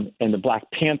the Black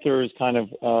Panthers kind of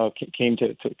came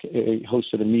to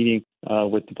hosted a meeting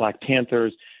with the Black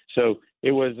Panthers. So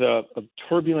it was a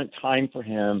turbulent time for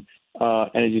him,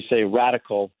 and as you say,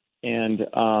 radical. And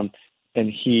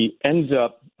he ends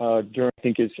up during, I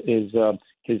think, his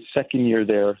second year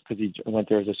there, because he went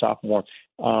there as a sophomore,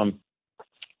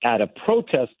 at a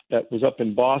protest that was up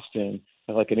in Boston,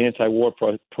 like an anti-war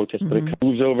protest, but it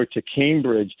moves over to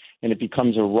Cambridge, and it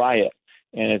becomes a riot.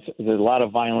 And there's a lot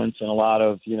of violence and a lot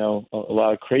of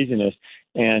craziness.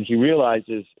 And he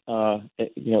realizes, at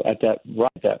that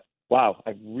riot, that, wow,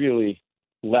 I've really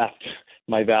left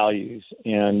my values,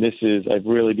 and I've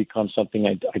really become something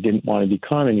I didn't want to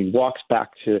become. And he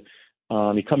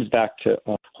comes back to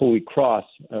Holy Cross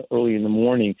early in the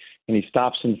morning, and he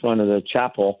stops in front of the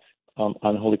chapel on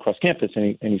the Holy Cross campus,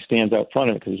 and he stands out front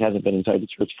of it because he hasn't been inside the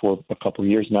church for a couple of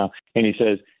years now. And he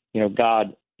says,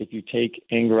 God, if you take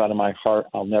anger out of my heart,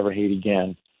 I'll never hate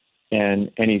again.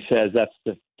 And he says that's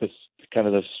the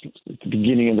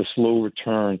beginning of the slow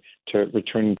return to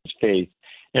returning to his faith.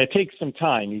 And it takes some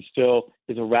time. He still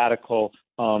is a radical,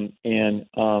 and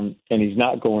he's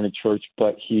not going to church,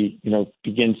 but he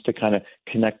begins to kind of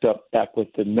connect up back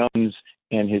with the nuns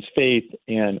and his faith,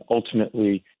 and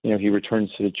ultimately he returns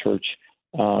to the church,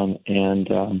 and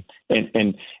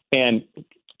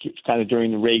kind of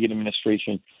during the Reagan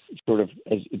administration, sort of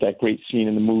as that great scene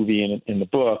in the movie and in the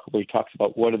book where he talks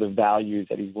about what are the values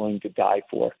that he's willing to die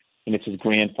for, and it's his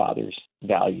grandfather's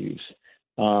values,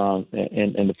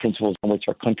 and the principles on which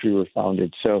our country were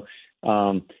founded. So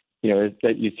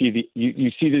that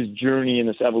you see this journey and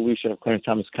this evolution of Clarence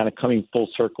Thomas kind of coming full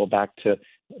circle back to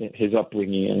his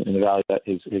upbringing and the value that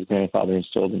his grandfather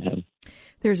instilled in him.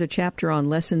 There's a chapter on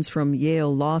lessons from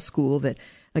Yale Law School that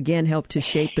again helped to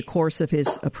shape the course of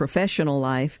his professional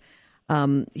life.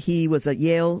 He was a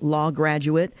Yale law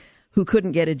graduate who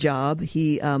couldn't get a job.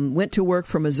 He went to work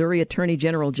for Missouri Attorney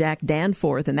General Jack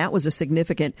Danforth, and that was a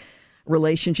significant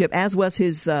relationship, as was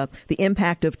his the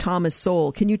impact of Thomas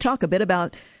Sowell. Can you talk a bit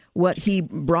about what he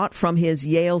brought from his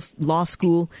Yale Law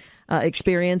School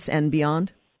experience and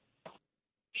beyond?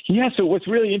 Yeah, so what's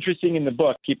really interesting in the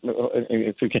book,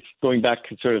 going back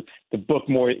to sort of the book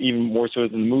even more so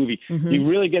than the movie, you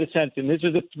really get a sense, and this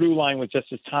is a through line with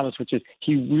Justice Thomas, which is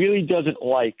he really doesn't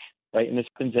like, right, and this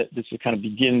kind of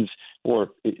begins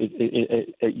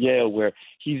at Yale, where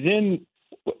he's in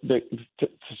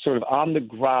sort of on the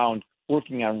ground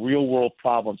working on real world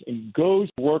problems, and he goes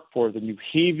to work for the New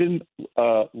Haven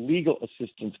Legal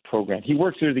Assistance Program. He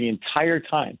works there the entire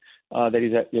time that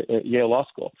he's at Yale Law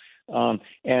School.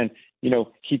 And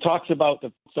he talks about the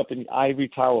folks up in the ivory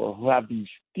tower who have these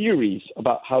theories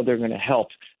about how they're going to help,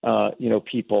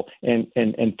 people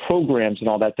and programs and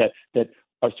all that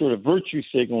are sort of virtue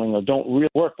signaling or don't really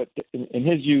work. But in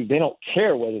his view, they don't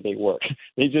care whether they work.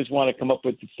 They just want to come up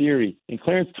with the theory. And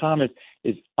Clarence Thomas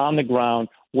is on the ground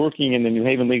working in the New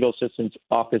Haven Legal Assistance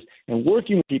Office and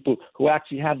working with people who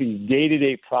actually have these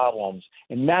day-to-day problems.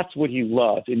 And that's what he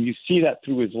loved. And you see that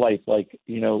through his life, like,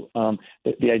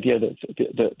 the idea that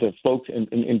the folks,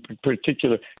 in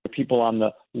particular, the people on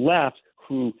the left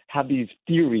who have these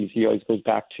theories he always goes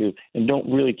back to and don't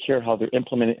really care how they're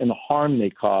implemented and the harm they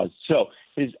cause. So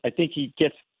I think he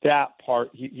gets that part.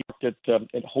 He worked at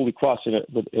Holy Cross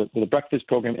with a breakfast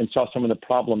program and saw some of the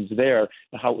problems there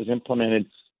and how it was implemented.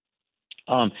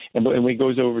 And when he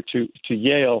goes over to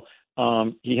Yale,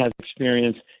 he has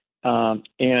experience.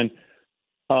 And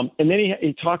then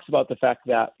he talks about the fact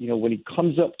that, when he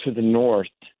comes up to the north,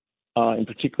 and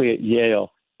particularly at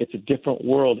Yale, it's a different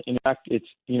world. In fact, it's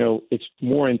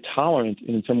more intolerant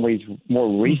and in some ways more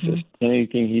racist than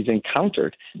anything he's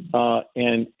encountered.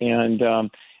 And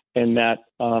that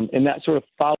sort of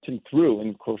follows him through, and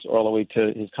of course, all the way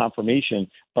to his confirmation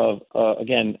of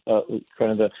kind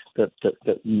of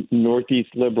the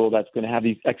Northeast liberal that's going to have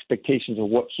these expectations of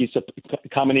what a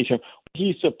combination of what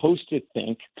he's supposed to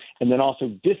think, and then also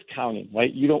discounting.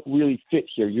 Right, you don't really fit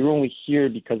here. You're only here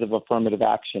because of affirmative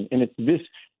action, and it's this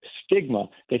stigma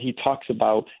that he talks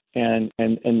about, and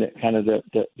the kind of the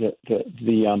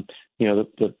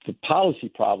policy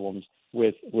problems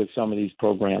with some of these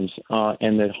programs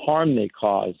and the harm they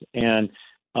cause. And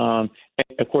of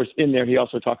course, in there, he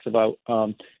also talks about,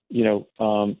 he has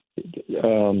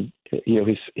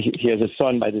a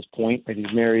son by this point, right?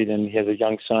 He's married and he has a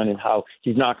young son, and how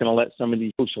he's not going to let some of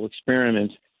these social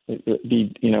experiments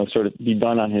be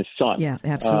done on his son. Yeah,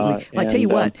 absolutely. Well, I tell you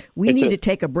what, we need to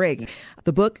take a break.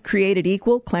 The book, Created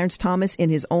Equal, Clarence Thomas in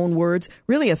his own words,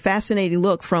 really a fascinating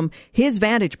look from his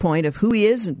vantage point of who he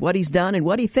is and what he's done and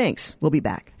what he thinks. We'll be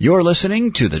back. You're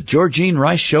listening to the Georgene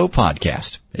Rice Show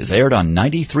podcast. It's aired on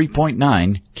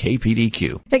 93.9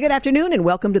 KPDQ. Hey, good afternoon, and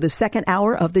welcome to the second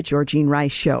hour of the Georgene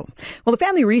Rice Show. Well, the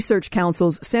Family Research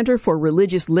Council's Center for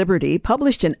Religious Liberty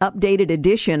published an updated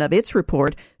edition of its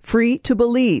report, Free to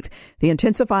Believe, the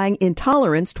intensifying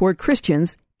intolerance toward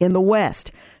Christians in the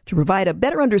West, to provide a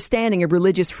better understanding of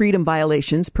religious freedom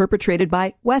violations perpetrated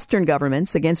by Western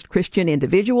governments against Christian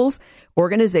individuals,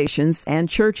 organizations, and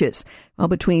churches. Well,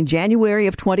 between January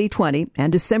of 2020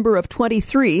 and December of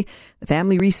 23, the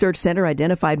Family Research Center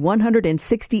identified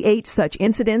 168 such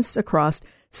incidents across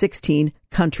 16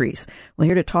 countries. Well,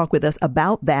 here to talk with us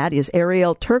about that is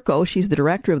Ariel Turco. She's the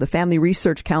director of the Family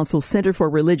Research Council's Center for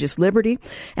Religious Liberty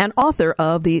and author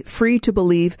of the Free to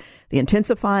Believe, the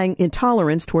Intensifying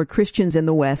Intolerance Toward Christians in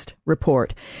the West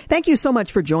report. Thank you so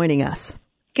much for joining us.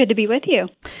 Good to be with you.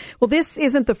 Well, this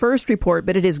isn't the first report,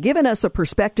 but it has given us a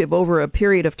perspective over a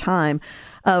period of time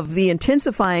of the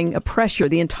intensifying pressure,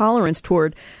 the intolerance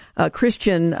toward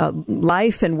Christian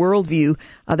life and worldview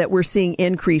that we're seeing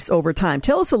increase over time.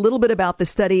 Tell us a little bit about the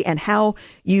study and how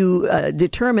you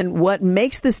determine what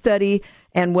makes the study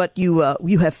and what you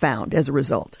have found as a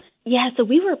result. Yeah, so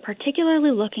we were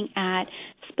particularly looking at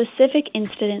specific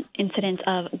incidents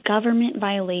of government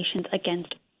violations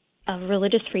against of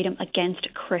religious freedom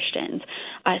against Christians.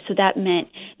 So that meant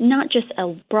not just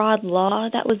a broad law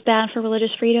that was bad for religious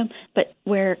freedom, but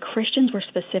where Christians were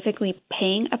specifically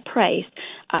paying a price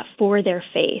for their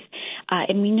faith.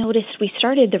 And we noticed we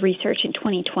started the research in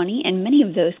 2020, and many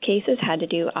of those cases had to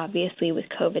do, obviously, with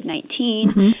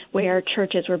COVID-19, where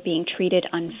churches were being treated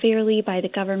unfairly by the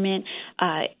government,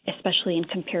 especially in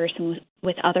comparison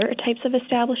with other types of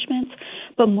establishments.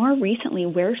 But more recently,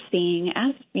 we're seeing,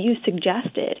 as you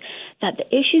suggested, that the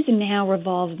issues now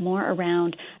revolve more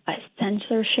around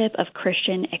censorship of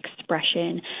Christian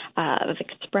expression, of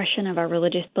our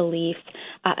religious beliefs,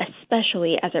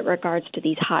 especially as it regards to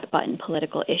these hot-button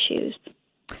political issues.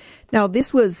 Now,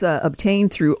 this was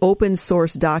obtained through open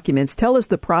source documents. Tell us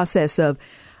the process of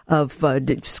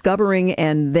discovering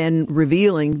and then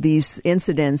revealing these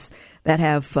incidents that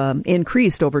have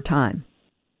increased over time.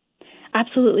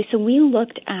 Absolutely. So we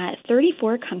looked at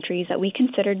 34 countries that we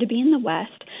considered to be in the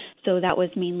West. So that was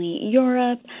mainly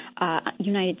Europe,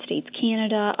 United States,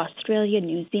 Canada, Australia,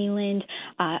 New Zealand.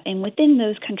 And within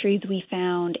those countries, we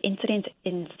found incidents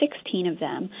in 16 of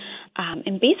them.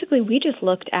 And basically, we just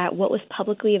looked at what was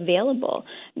publicly available.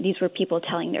 These were people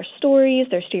telling their stories.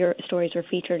 Their stories were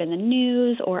featured in the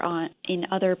news or in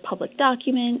other public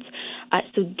documents.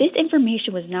 So this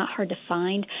information was not hard to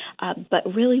find,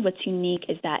 but really what's unique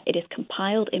is that it is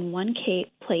compiled in one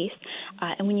place.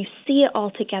 And when you see it all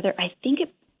together, I think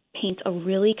it paints a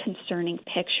really concerning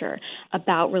picture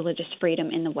about religious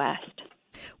freedom in the West.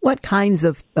 What kinds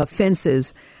of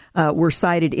offenses were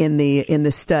cited in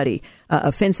the study?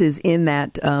 Offenses in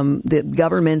that the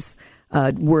governments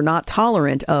were not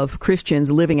tolerant of Christians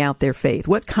living out their faith.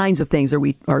 What kinds of things are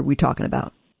we talking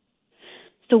about?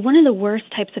 So one of the worst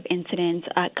types of incidents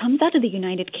comes out of the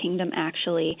United Kingdom,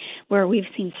 actually, where we've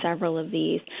seen several of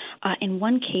these. In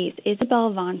one case,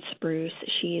 Isabel Von Spruce,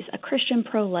 she's a Christian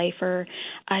pro-lifer.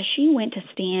 She went to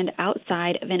stand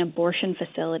outside of an abortion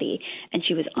facility, and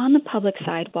she was on the public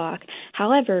sidewalk.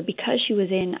 However, because she was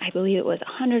in, I believe it was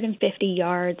 150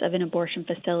 yards of an abortion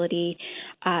facility,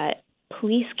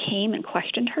 police came and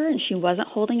questioned her, and she wasn't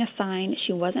holding a sign,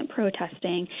 she wasn't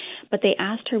protesting, but they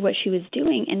asked her what she was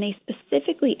doing, and they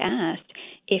specifically asked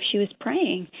if she was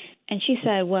praying. And she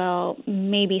said, well,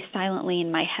 maybe silently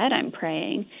in my head I'm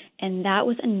praying. And that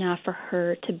was enough for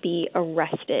her to be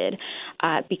arrested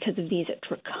because of these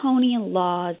draconian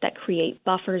laws that create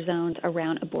buffer zones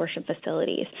around abortion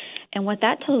facilities. And what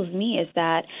that tells me is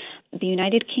that the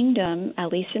United Kingdom, at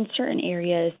least in certain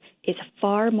areas, is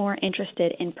far more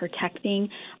interested in protecting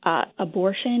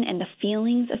abortion and the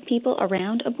feelings of people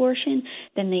around abortion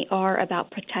than they are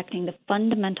about protecting the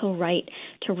fundamental right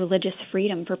to religious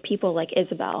freedom for people like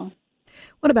Isabel.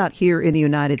 What about here in the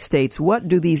United States? What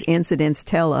do these incidents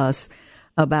tell us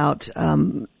about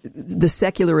the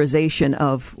secularization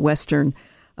of Western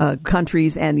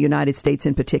countries and the United States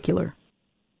in particular?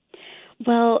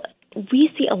 Well, we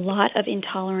see a lot of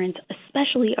intolerance,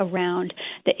 especially around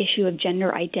the issue of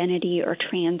gender identity or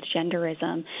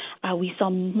transgenderism. We saw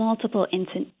multiple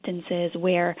instances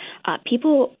where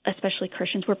people, especially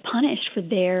Christians, were punished for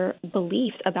their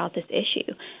beliefs about this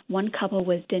issue. One couple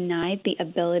was denied the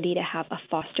ability to have a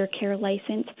foster care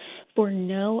license for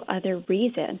no other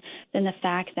reason than the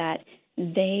fact that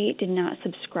they did not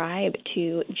subscribe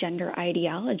to gender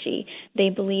ideology. They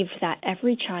believed that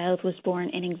every child was born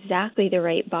in exactly the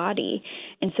right body.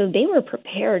 And so they were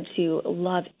prepared to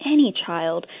love any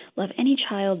child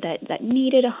that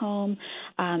needed a home.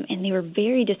 And they were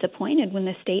very disappointed when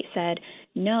the state said,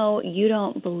 no, you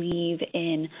don't believe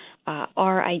in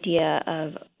our idea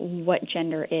of what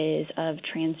gender is, of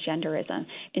transgenderism,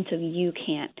 and so you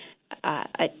can't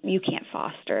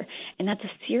foster. And that's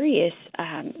a serious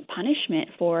punishment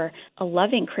for a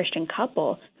loving Christian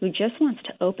couple who just wants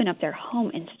to open up their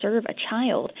home and serve a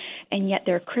child, and yet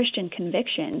their Christian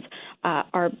convictions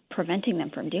are preventing them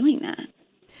from doing that.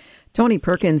 Tony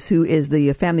Perkins, who is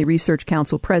the Family Research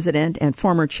Council president and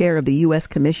former chair of the U.S.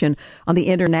 Commission on the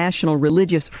International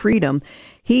Religious Freedom,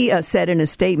 he said in a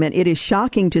statement, "It is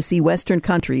shocking to see Western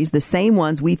countries, the same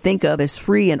ones we think of as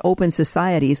free and open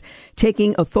societies,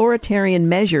 taking authoritarian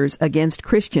measures against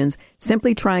Christians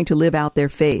simply trying to live out their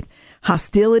faith.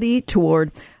 Hostility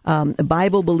toward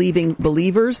Bible-believing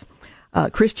believers,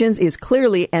 Christians, is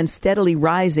clearly and steadily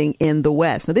rising in the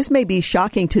West." Now, this may be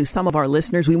shocking to some of our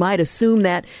listeners. We might assume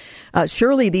that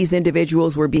surely these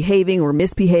individuals were behaving or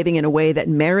misbehaving in a way that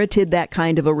merited that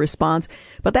kind of a response,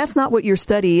 but that's not what your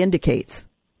study indicates.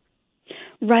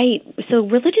 Right. So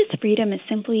religious freedom is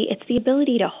simply, it's the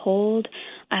ability to hold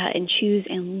and choose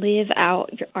and live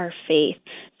out our faith.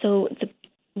 So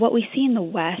what we see in the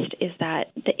West is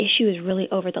that the issue is really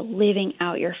over the living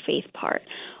out your faith part.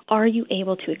 Are you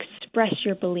able to express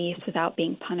your beliefs without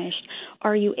being punished?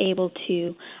 Are you able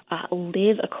to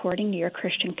live according to your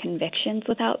Christian convictions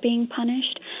without being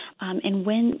punished? And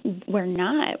when we're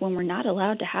not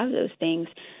allowed to have those things,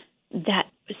 that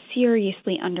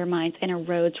seriously undermines and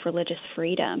erodes religious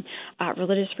freedom.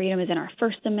 Religious freedom is in our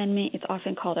First Amendment. It's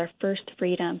often called our first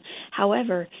freedom.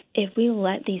 However, if we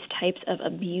let these types of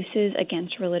abuses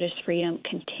against religious freedom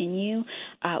continue,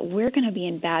 we're going to be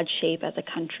in bad shape as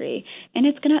a country, and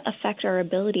it's going to affect our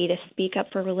ability to speak up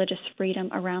for religious freedom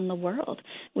around the world.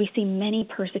 We see many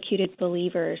persecuted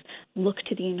believers look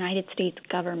to the United States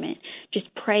government,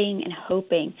 just praying and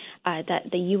hoping that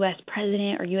the U.S.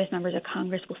 president or U.S. members of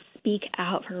Congress will speak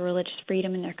out for religious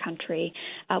freedom in their country,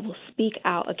 will speak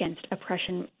out against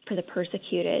oppression for the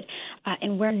persecuted.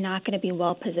 And we're not going to be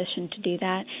well positioned to do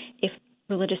that if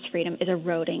religious freedom is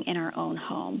eroding in our own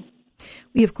home.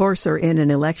 We, of course, are in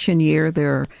an election year.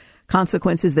 There are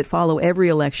consequences that follow every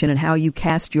election and how you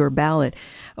cast your ballot.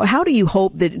 How do you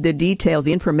hope that the details,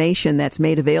 the information that's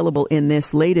made available in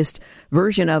this latest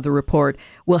version of the report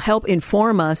will help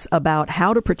inform us about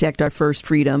how to protect our first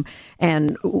freedom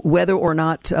and whether or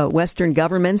not Western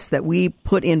governments that we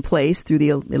put in place through the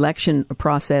election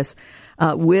process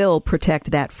will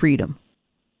protect that freedom?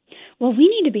 Well, we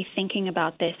need to be thinking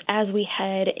about this as we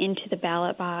head into the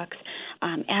ballot box.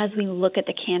 as we look at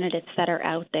the candidates that are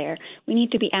out there, we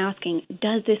need to be asking,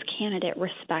 does this candidate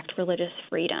respect religious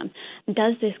freedom?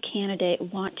 Does this candidate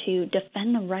want to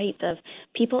defend the rights of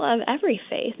people of every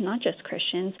faith, not just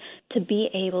Christians, to be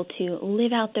able to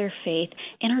live out their faith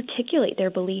and articulate their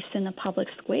beliefs in the public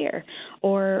square?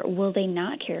 Or will they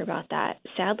not care about that?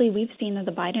 Sadly, we've seen that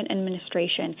the Biden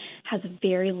administration has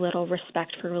very little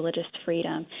respect for religious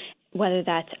freedom, whether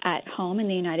that's at home in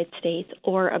the United States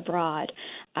or abroad.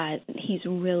 He's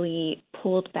really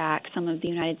pulled back some of the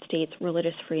United States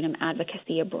religious freedom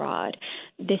advocacy abroad.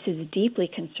 This is deeply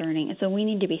concerning, and so we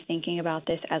need to be thinking about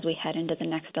this as we head into the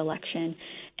next election.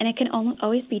 And it can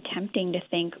always be tempting to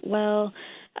think, well,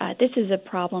 this is a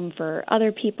problem for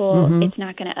other people. It's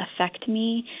not going to affect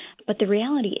me. But the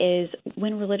reality is,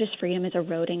 when religious freedom is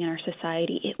eroding in our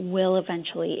society, it will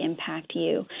eventually impact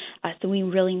you. So we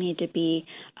really need to be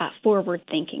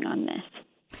forward-thinking on this.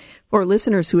 For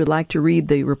listeners who would like to read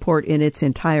the report in its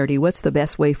entirety, what's the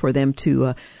best way for them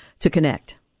to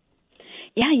connect?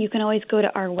 Yeah, you can always go to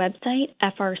our website,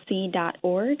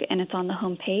 frc.org, and it's on the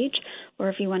home page. Or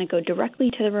if you want to go directly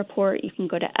to the report, you can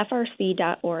go to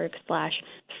frc.org/free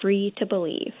to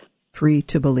believe. Free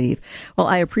to believe. Well,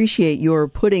 I appreciate your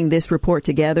putting this report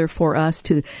together for us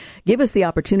to give us the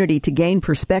opportunity to gain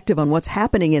perspective on what's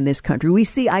happening in this country. We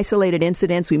see isolated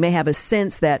incidents. We may have a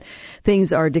sense that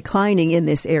things are declining in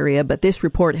this area, but this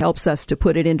report helps us to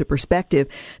put it into perspective,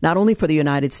 not only for the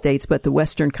United States, but the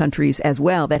Western countries as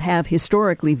well that have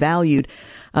historically valued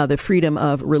the freedom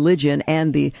of religion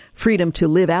and the freedom to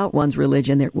live out one's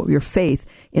religion, your faith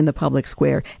in the public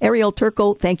square. Ariel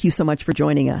Turkle, thank you so much for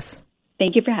joining us.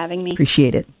 Thank you for having me.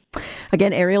 Appreciate it.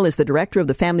 Again, Ariel is the director of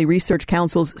the Family Research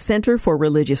Council's Center for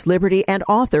Religious Liberty and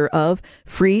author of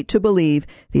Free to Believe,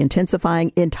 The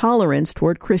Intensifying Intolerance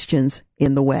Toward Christians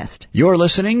in the West. You're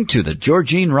listening to the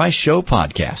Georgene Rice Show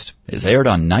podcast. It's aired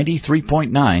on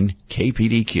 93.9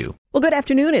 KPDQ. Well, good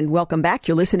afternoon and welcome back.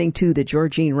 You're listening to the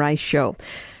Georgene Rice Show.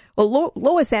 Well,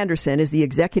 Lois Anderson is the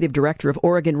executive director of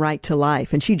Oregon Right to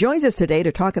Life, and she joins us today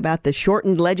to talk about the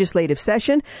shortened legislative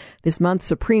session, this month's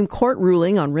Supreme Court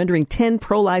ruling on rendering 10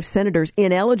 pro-life senators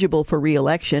ineligible for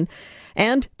re-election,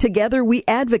 and Together We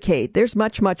Advocate. There's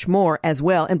much, much more as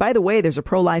well. And by the way, there's a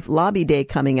pro-life lobby day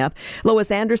coming up. Lois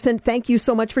Anderson, thank you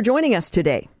so much for joining us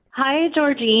today. Hi,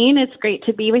 Georgene. It's great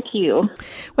to be with you.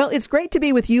 Well, it's great to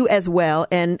be with you as well,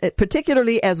 and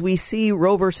particularly as we see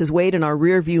Roe versus Wade in our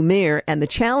rearview mirror and the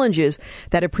challenges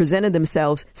that have presented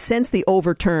themselves since the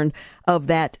overturn of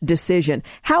that decision.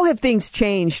 How have things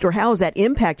changed, or how has that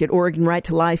impacted Oregon Right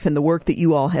to Life and the work that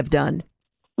you all have done?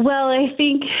 Well, I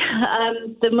think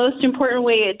the most important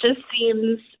way, it just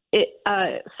seems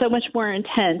so much more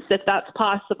intense, if that's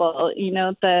possible. You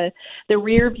know, the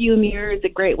rearview mirror is a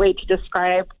great way to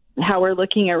describe how we're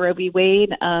looking at Roe v. Wade.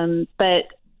 But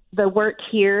the work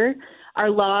here,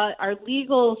 our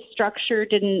legal structure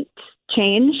didn't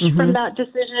change from that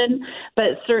decision,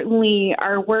 but certainly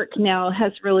our work now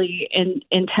has really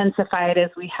intensified as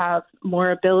we have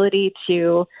more ability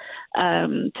to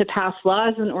pass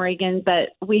laws in Oregon.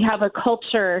 But we have a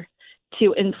culture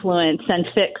to influence and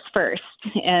fix first,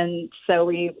 and so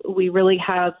we really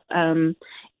have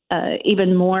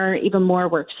even more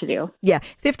work to do. Yeah,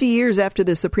 50 years after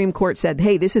the Supreme Court said,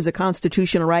 hey, this is a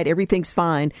constitutional right, everything's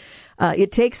fine,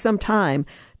 it takes some time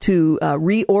to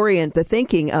reorient the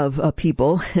thinking of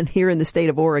people, and here in the state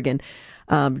of Oregon,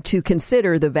 to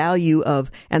consider the value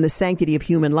of and the sanctity of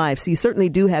human life. So you certainly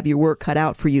do have your work cut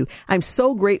out for you. I'm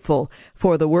so grateful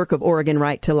for the work of Oregon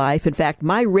Right to Life. In fact,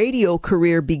 my radio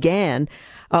career began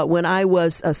when I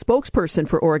was a spokesperson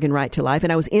for Oregon Right to Life,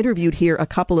 and I was interviewed here a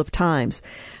couple of times.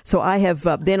 So I have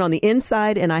been on the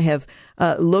inside, and I have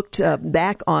looked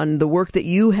back on the work that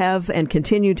you have and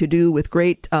continue to do with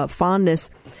great fondness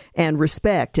and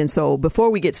respect. And so before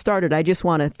we get started, I just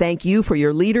want to thank you for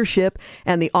your leadership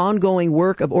and the ongoing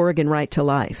work of Oregon Right to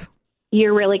Life.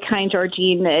 You're really kind,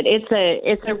 Georgene.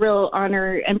 It's a real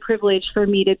honor and privilege for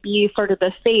me to be sort of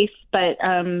the face, but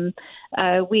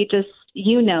we just,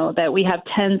 you know, that we have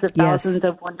tens of thousands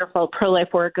of wonderful pro-life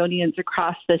Oregonians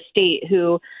across the state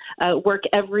who work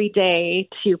every day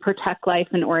to protect life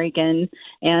in Oregon.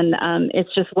 And it's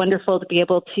just wonderful to be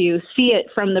able to see it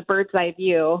from the bird's eye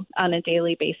view on a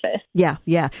daily basis. Yeah.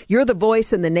 You're the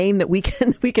voice and the name that we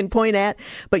can point at,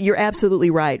 but you're absolutely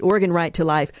right. Oregon Right to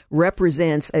Life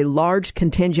represents a large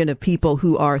contingent of people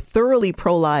who are thoroughly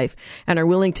pro-life and are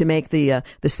willing to make the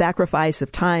sacrifice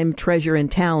of time, treasure, and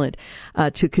talent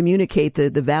to communicate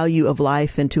advocate the value of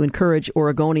life and to encourage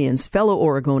Oregonians, fellow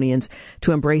Oregonians,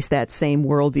 to embrace that same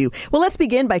worldview. Well, let's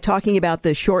begin by talking about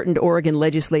the shortened Oregon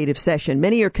legislative session.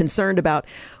 Many are concerned about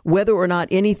whether or not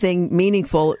anything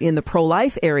meaningful in the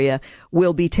pro-life area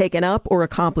will be taken up or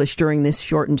accomplished during this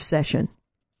shortened session.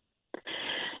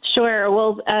 Sure.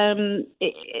 Well,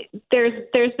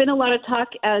 there's been a lot of talk,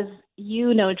 as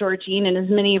you know, Georgene, and as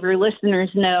many of your listeners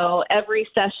know. Every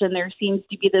session there seems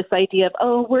to be this idea of,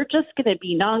 oh, we're just going to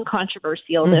be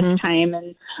non-controversial this time,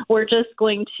 and we're just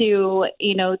going to,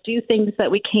 do things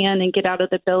that we can and get out of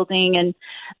the building. And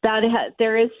that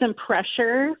there is some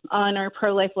pressure on our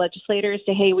pro-life legislators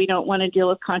to, hey, we don't want to deal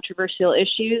with controversial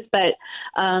issues, but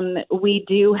we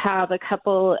do have a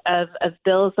couple of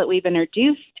bills that we've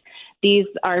introduced. These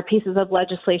are pieces of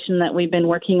legislation that we've been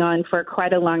working on for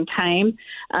quite a long time.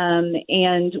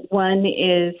 And one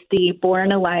is the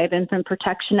Born Alive Infant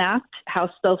Protection Act, House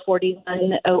Bill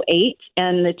 4108.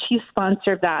 And the chief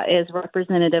sponsor of that is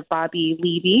Representative Bobby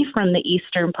Levy from the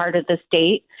eastern part of the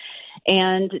state.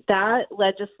 And that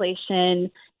legislation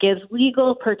gives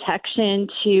legal protection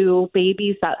to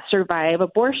babies that survive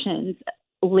abortions.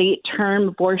 Late-term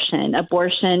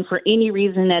abortion for any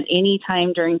reason at any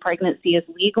time during pregnancy is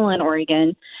legal in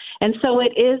Oregon. And so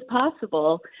it is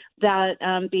possible that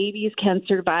babies can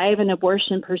survive an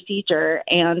abortion procedure.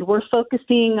 And we're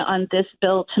focusing on this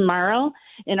bill tomorrow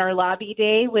in our lobby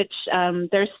day, which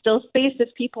there's still space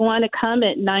if people want to come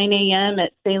at 9 a.m.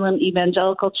 at Salem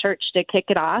Evangelical Church to kick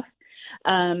it off.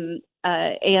 And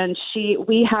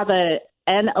we have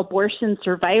an abortion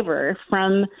survivor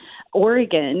from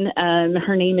Oregon.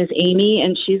 Her name is Amy,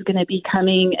 and she's going to be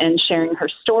coming and sharing her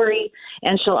story.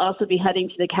 And she'll also be heading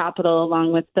to the Capitol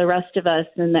along with the rest of us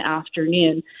in the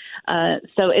afternoon.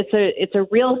 So it's a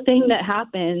real thing that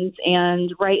happens.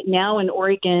 And right now in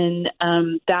Oregon,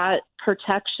 that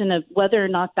protection of whether or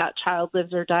not that child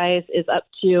lives or dies is up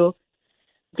to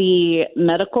the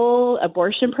medical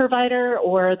abortion provider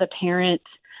or the parent.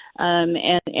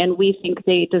 And we think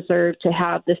they deserve to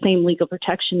have the same legal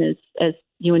protection as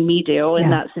you and me do in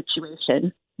that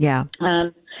situation. Yeah.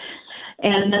 And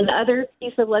then the other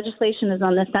piece of legislation is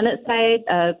on the Senate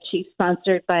side, chief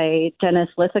sponsored by Dennis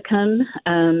Lithicum,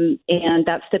 and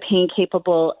that's the Pain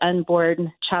Capable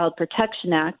Unborn Child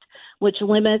Protection Act, which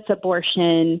limits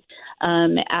abortion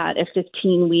at a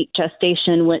 15-week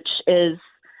gestation, which is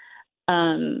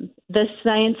the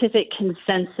scientific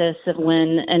consensus of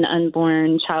when an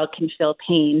unborn child can feel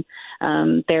pain.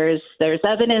 There's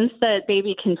evidence that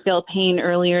baby can feel pain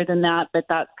earlier than that, but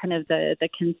that's kind of the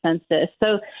consensus.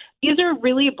 So these are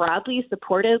really broadly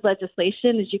supported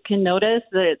legislation. As you can notice,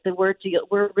 that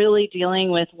we're really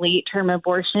dealing with late-term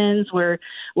abortions. We're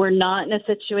not in a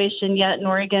situation yet in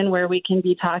Oregon where we can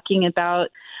be talking about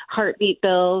heartbeat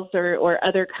bills or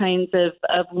other kinds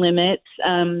of limits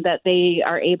that they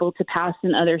are able to pass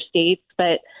in other states.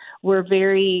 But we're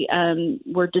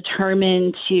we're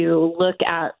determined to look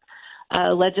at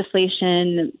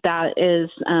legislation that is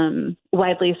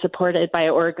widely supported by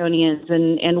Oregonians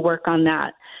and work on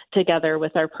that together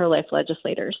with our pro-life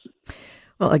legislators.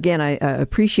 Well, again, I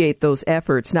appreciate those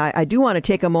efforts. Now, I do want to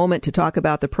take a moment to talk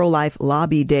about the Pro-Life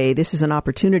Lobby Day. This is an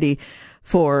opportunity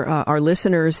for our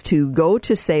listeners to go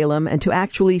to Salem and to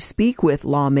actually speak with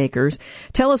lawmakers.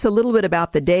 Tell us a little bit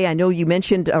about the day. I know you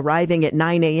mentioned arriving at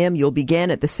 9 a.m. You'll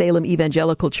begin at the Salem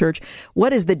Evangelical Church.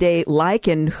 What is the day like,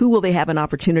 and who will they have an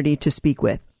opportunity to speak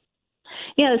with?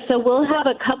 Yeah, so we'll have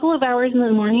a couple of hours in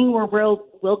the morning where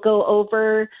we'll go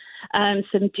over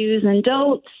some do's and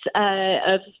don'ts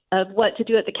of what to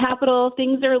do at the Capitol.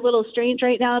 Things are a little strange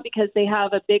right now because they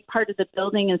have a big part of the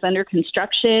building is under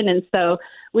construction, and so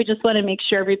we just want to make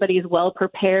sure everybody's well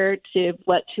prepared to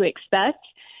what to expect.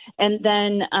 And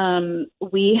then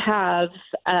we have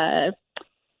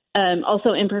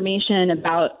also information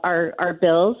about our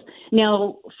bills.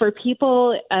 Now, for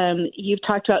people, you've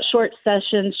talked about short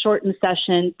sessions, shortened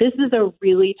session. This is a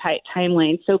really tight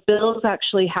timeline. So bills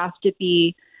actually have to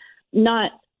be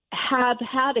not have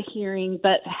had a hearing,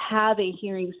 but have a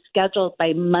hearing scheduled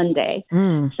by Monday.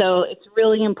 So it's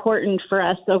really important for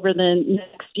us over the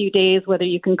next few days, whether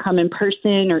you can come in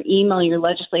person or email your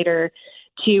legislator,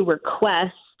 to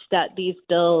request that these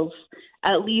bills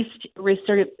at least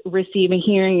receive a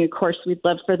hearing. Of course, we'd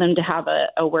love for them to have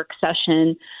a work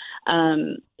session.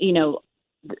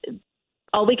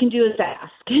 All we can do is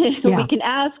ask. Yeah. We can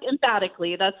ask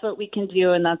emphatically. That's what we can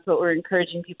do, and that's what we're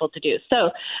encouraging people to do. So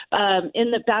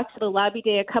back to the lobby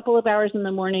day, a couple of hours in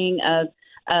the morning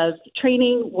of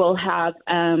training, we'll have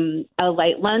a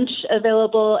light lunch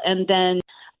available, and then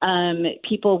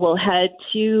people will head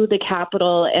to the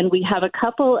Capitol, and we have a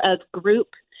couple of group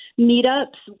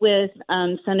meetups with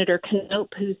Senator Knopp,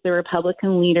 who's the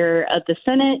Republican leader of the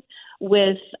Senate,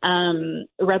 with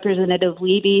Representative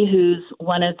Levy, who's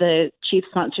one of the chief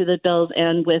sponsors of the bills,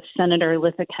 and with Senator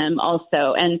Linthicum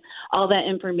also. And all that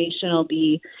information will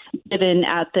be given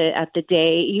at the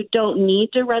day. You don't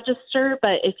need to register,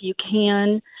 but if you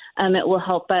can, it will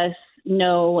help us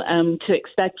know to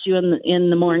expect you in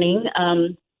the morning.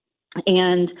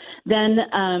 And then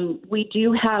we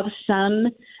do have some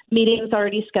meetings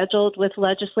already scheduled with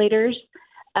legislators.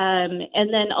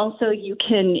 And then also you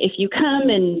can, if you come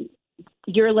and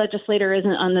your legislator isn't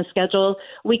on the schedule,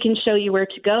 we can show you where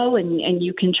to go, and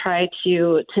you can try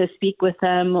to speak with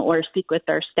them or speak with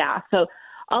their staff. So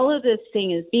all of this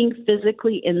thing is being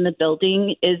physically in the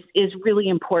building is really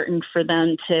important for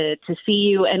them to see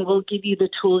you, and will give you the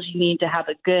tools you need to have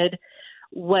a good,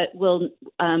 what will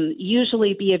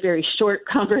usually be a very short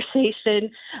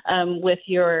conversation with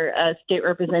your state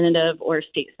representative or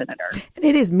state senator. And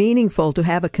it is meaningful to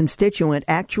have a constituent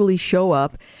actually show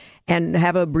up and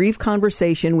have a brief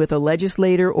conversation with a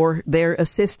legislator or their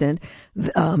assistant.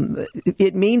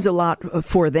 It means a lot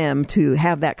for them to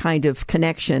have that kind of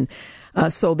connection.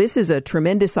 So this is a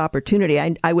tremendous opportunity.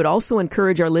 I would also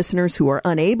encourage our listeners who are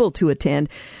unable to attend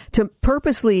to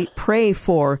purposely pray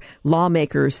for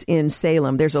lawmakers in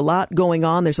Salem. There's a lot going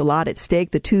on. There's a lot at stake.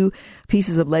 The two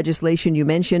pieces of legislation you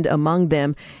mentioned among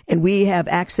them, and we have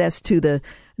access to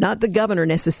not the governor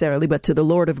necessarily, but to the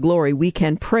Lord of Glory. We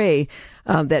can pray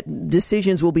that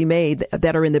decisions will be made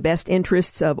that are in the best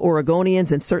interests of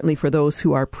Oregonians, and certainly for those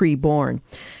who are preborn.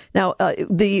 Now,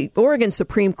 the Oregon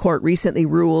Supreme Court recently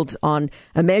ruled on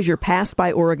a measure passed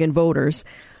by Oregon voters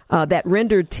that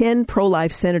rendered 10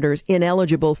 pro-life senators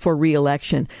ineligible for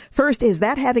re-election. First, is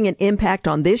that having an impact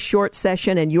on this short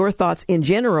session, and your thoughts in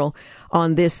general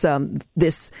on this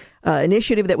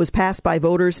initiative that was passed by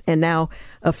voters and now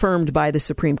affirmed by the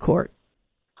Supreme Court?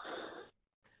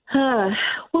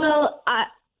 Well,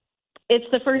 it's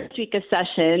the first week of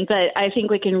session, but I think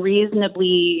we can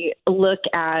reasonably look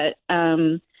at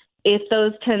if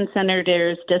those 10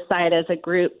 senators decide as a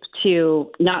group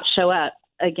to not show up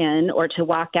again or to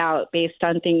walk out based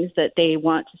on things that they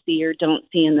want to see or don't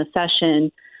see in the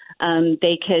session,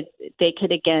 they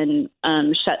could again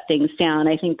shut things down.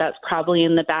 I think that's probably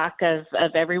in the back of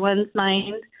everyone's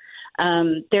mind.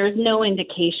 There's no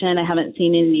indication. I haven't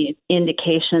seen any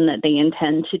indication that they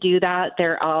intend to do that.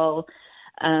 They're all,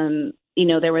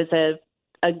 there was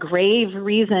a grave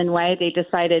reason why they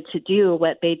decided to do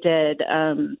what they did,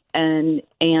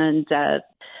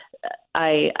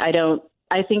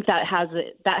 I think that has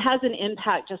an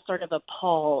impact, just sort of a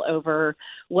pall over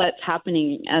what's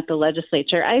happening at the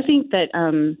legislature. I think that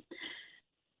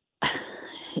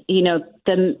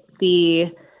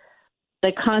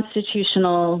the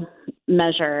constitutional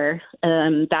measure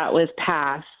that was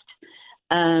passed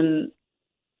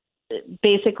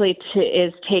basically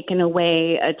is taken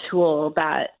away a tool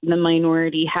that the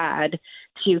minority had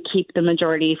to keep the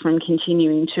majority from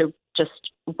continuing to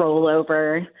just roll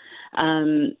over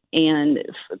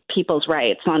people's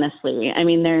rights, honestly. I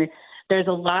mean, there's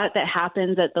a lot that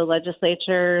happens at the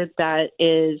legislature that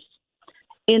is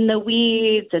in the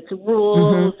weeds, it's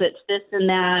rules, it's this and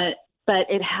that, but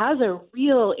it has a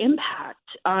real impact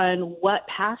on what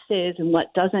passes and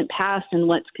what doesn't pass and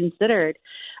what's considered.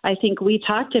 I think we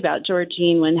talked about,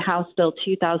 Georgene, when House Bill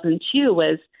 2002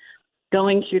 was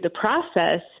going through the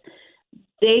process,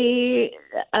 there's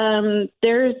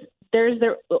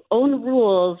their own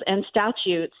rules and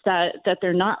statutes that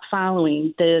they're not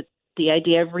following. The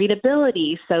idea of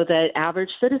readability so that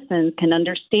average citizens can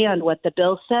understand what the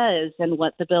bill says and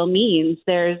what the bill means.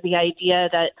 There's the idea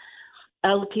that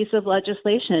a piece of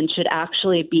legislation should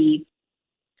actually be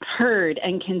heard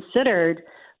and considered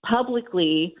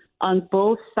publicly on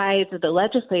both sides of the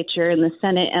legislature, in the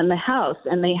Senate and the House,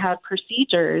 and they have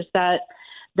procedures that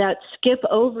skip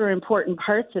over important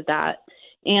parts of that.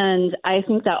 And I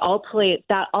think that all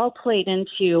played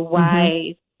into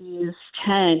why these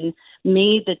 10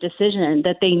 made the decision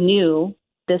that they knew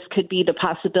this could be the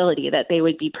possibility that they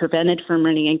would be prevented from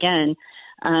running again,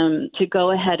 to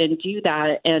go ahead and do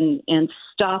that and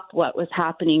stop what was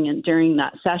happening during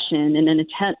that session in an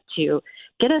attempt to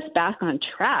get us back on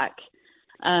track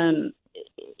in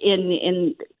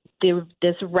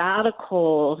this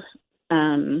radical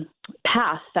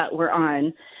path that we're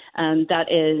on, that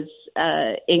is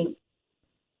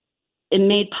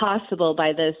made possible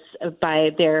by the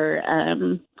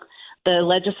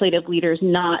legislative leaders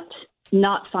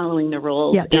not following the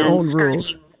rules. Yeah, their own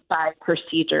rules. By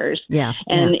procedures. Yeah.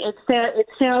 And it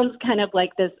sounds kind of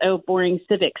like this, boring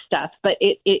civic stuff, but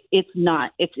it's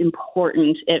not. It's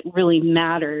important. It really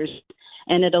matters.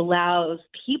 and it allows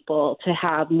people to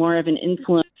have more of an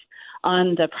influence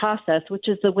on the process, which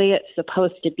is the way it's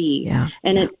supposed to be. Yeah.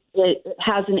 And it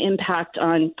has an impact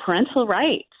on parental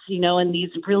rights, and these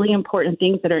really important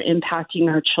things that are impacting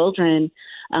our children,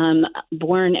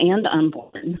 born and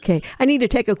unborn. Okay. I need to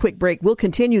take a quick break. We'll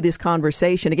continue this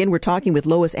conversation. Again, we're talking with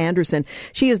Lois Anderson.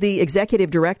 She is the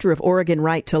Executive Director of Oregon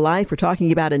Right to Life. We're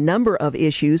talking about a number of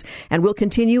issues, and we'll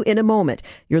continue in a moment.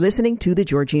 You're listening to The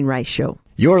Georgene Rice Show.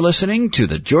 You're listening to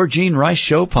the Georgene Rice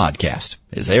Show podcast.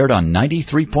 It's aired on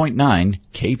 93.9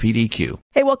 KPDQ.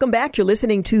 Hey, welcome back. You're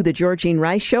listening to The Georgene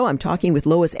Rice Show. I'm talking with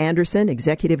Lois Anderson,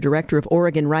 Executive Director of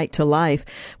Oregon Right to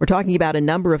Life. We're talking about a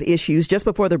number of issues. Just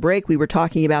before the break, we were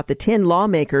talking about the 10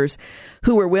 lawmakers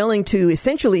who were willing to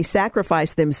essentially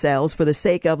sacrifice themselves for the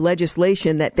sake of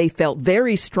legislation that they felt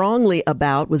very strongly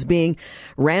about was being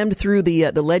rammed through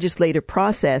the legislative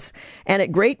process. And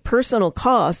at great personal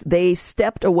cost, they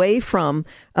stepped away from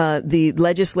the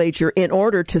legislature in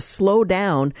order to slow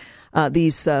down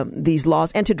these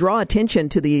laws and to draw attention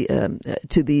to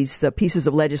these pieces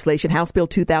of legislation, House Bill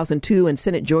 2002 and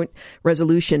Senate Joint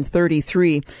Resolution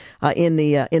 33 in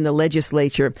the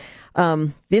legislature.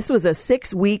 This was a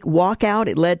 6-week walkout.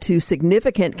 It led to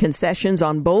significant concessions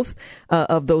on both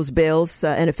of those bills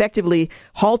and effectively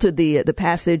halted the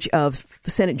passage of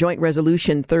Senate Joint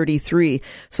Resolution 33.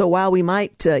 So while we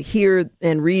might hear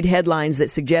and read headlines that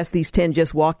suggest these 10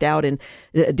 just walked out and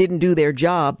didn't do their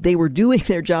job, they were doing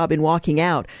their job in walking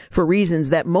out for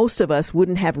reasons that most of us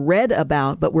wouldn't have read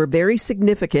about, but were very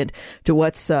significant to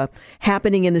what's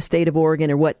happening in the state of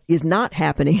Oregon or what is not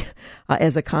happening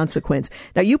as a consequence.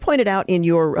 Now, you pointed out in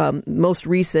your most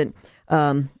recent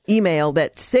email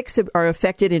that 6 are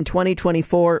affected in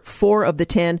 2024, 4 of the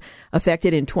 10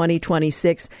 affected in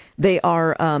 2026. They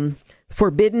are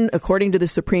forbidden, according to the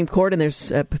Supreme Court, and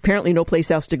there's apparently no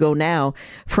place else to go now,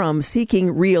 from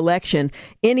seeking re-election.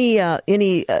 Any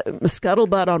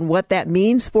scuttlebutt on what that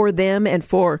means for them and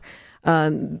for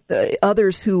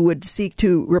others who would seek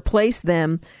to replace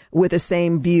them with the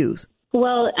same views?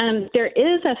 Well, there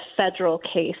is a federal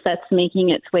case that's making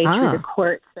its way through the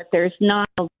courts, but there's not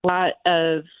a lot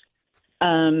of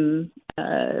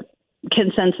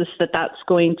consensus that that's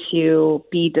going to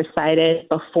be decided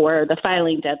before the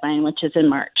filing deadline, which is in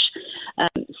March.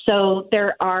 So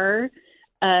there are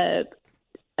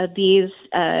these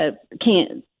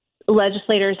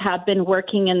legislators have been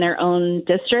working in their own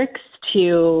districts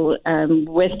to,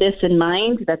 with this in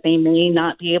mind, that they may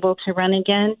not be able to run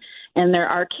again. And there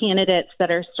are candidates that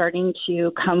are starting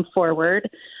to come forward.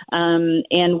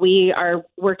 And we are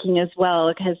working as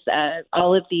well because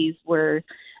all of these were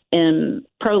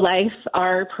pro-life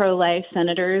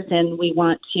senators, and we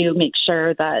want to make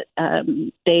sure that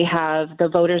the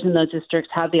voters in those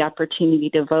districts have the opportunity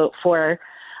to vote for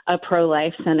a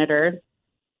pro-life senator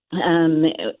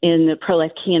in the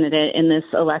pro-life candidate in this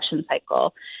election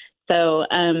cycle. So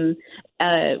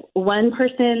one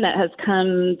person that has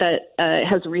come that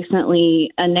has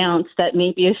recently announced that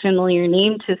may be a familiar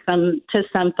name to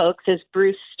some folks is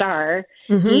Bruce Starr.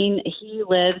 Mm-hmm. He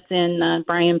lives in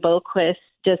Brian Boquist's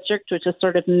district, which is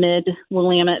sort of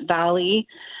mid-Willamette Valley,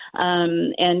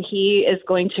 and he is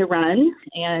going to run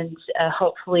and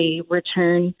hopefully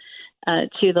return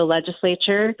to the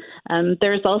legislature.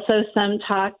 There's also some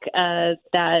talk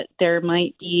that there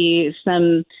might be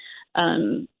some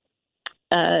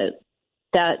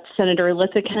that Senator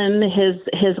Lithicum,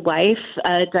 his wife,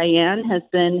 Diane, has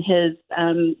been his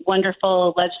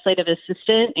wonderful legislative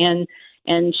assistant,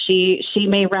 and she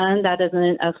may run. That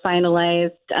isn't a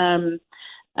finalized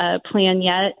plan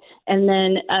yet. And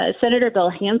then Senator Bill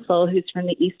Hansel, who's from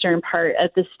the eastern part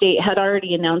of the state, had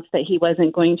already announced that he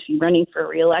wasn't going to be running for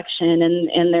re-election,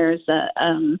 and there's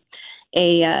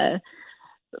a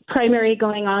primary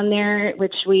going on there,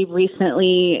 which we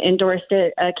recently endorsed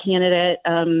a candidate,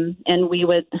 and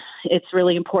it's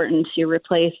really important to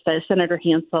replace Senator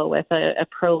Hansel with a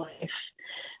pro-life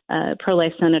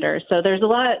senator. So there's a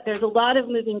lot of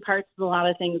moving parts, and a lot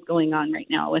of things going on right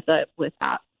now with that.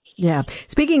 Yeah.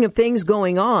 Speaking of things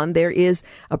going on, there is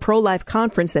a pro-life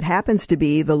conference that happens to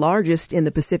be the largest in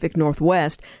the Pacific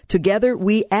Northwest. Together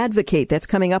We Advocate. That's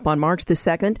coming up on March the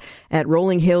 2nd at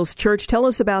Rolling Hills Church. Tell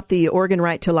us about the Oregon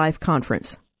Right to Life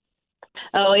conference.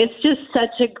 Oh, it's just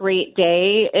such a great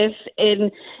day.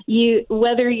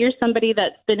 Whether you're somebody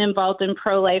that's been involved in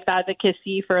pro-life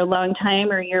advocacy for a long time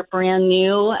or you're brand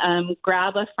new,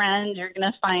 grab a friend. You're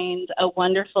going to find a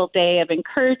wonderful day of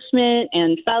encouragement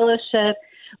and fellowship.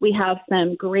 We have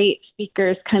some great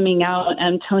speakers coming out.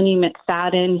 Tony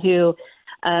McFadden, who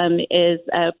is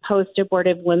a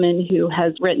post-abortive woman who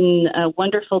has written a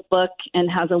wonderful book and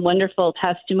has a wonderful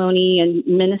testimony and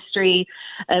ministry,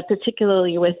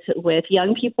 particularly with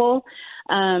young people.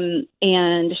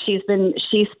 And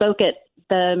she spoke at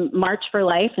the March for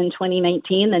Life in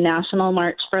 2019, the National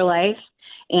March for Life,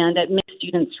 and at Mixed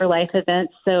Students for Life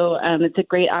events. So it's a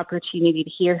great opportunity to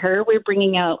hear her. We're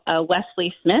bringing out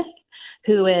Wesley Smith,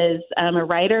 who is a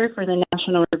writer for the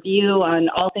National Review on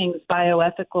all things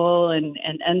bioethical and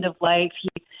end of life.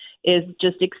 He is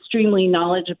just extremely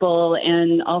knowledgeable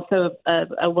and also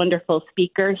a wonderful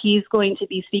speaker. He's going to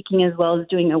be speaking as well as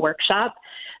doing a workshop.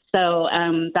 So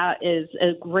that is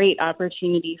a great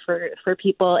opportunity for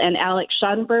people. And Alex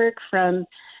Schoenberg from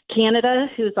Canada,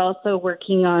 who's also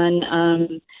working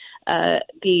on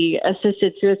the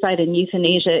assisted suicide and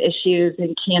euthanasia issues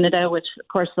in Canada, which, of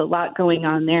course, a lot going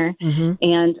on there. Mm-hmm.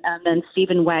 And then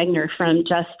Stephen Wagner from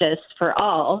Justice for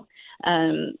All.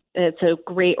 It's a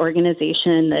great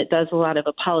organization that does a lot of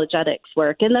apologetics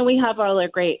work. And then we have all our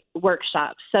great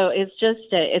workshops. So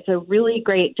it's a really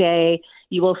great day.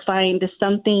 You will find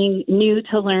something new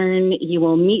to learn. You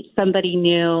will meet somebody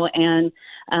new. And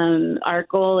our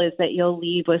goal is that you'll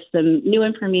leave with some new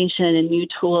information and new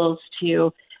tools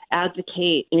to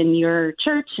advocate in your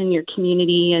church, in your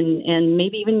community, and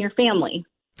maybe even your family.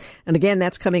 And again,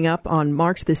 that's coming up on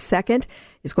March the 2nd.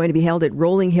 It's going to be held at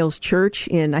Rolling Hills Church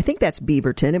in, I think that's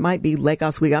Beaverton. It might be Lake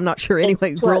Oswego. I'm not sure.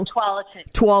 Anyway,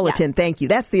 Tualatin. Tualatin. Yeah. Thank you.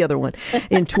 That's the other one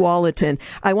in Tualatin.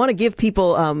 I want to give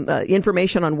people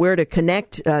information on where to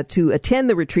connect to attend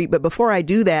the retreat. But before I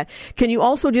do that, can you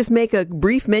also just make a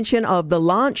brief mention of the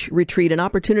Launch Retreat, an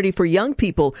opportunity for young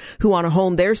people who want to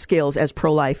hone their skills as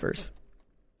pro-lifers?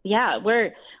 Yeah,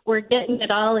 we're getting it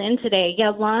all in today.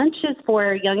 Yeah, Launch is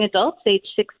for young adults age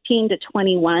 16 to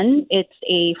 21. It's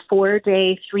a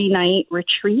 4-day, 3-night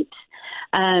retreat.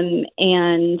 And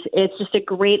it's just a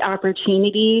great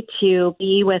opportunity to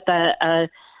be with a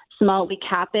small, we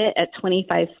cap it at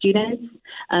 25 students.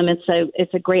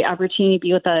 It's a great opportunity to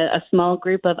be with a small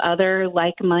group of other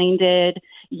like-minded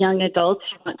young adults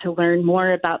who want to learn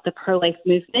more about the pro-life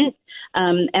movement.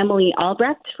 Emily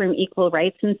Albrecht from Equal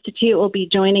Rights Institute will be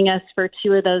joining us for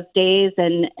 2 of those days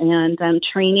and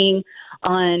training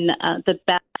on the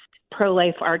best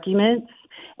pro-life arguments.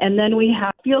 And then we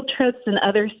have field trips and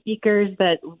other speakers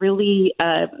that really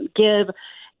give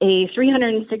a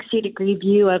 360-degree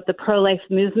view of the pro-life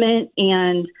movement.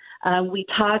 And we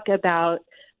talk about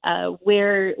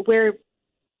where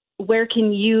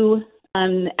can you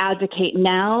advocate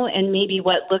now and maybe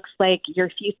what looks like your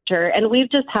future. And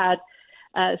we've just had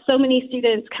so many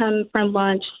students come from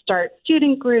Launch, start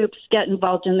student groups, get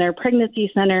involved in their pregnancy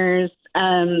centers,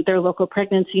 their local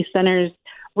pregnancy centers,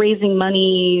 raising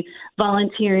money,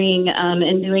 volunteering,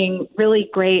 and doing really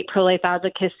great pro-life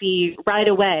advocacy right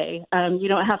away. You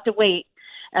don't have to wait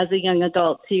as a young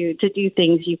adult to do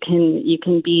things. You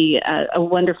can be a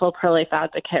wonderful pro-life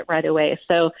advocate right away.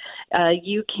 So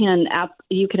you can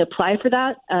apply for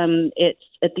that. It's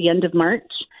at the end of March.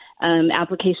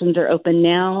 Applications are open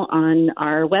now on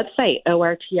our website,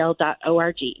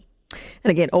 ortl.org.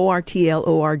 And again,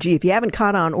 ORTL.org. If you haven't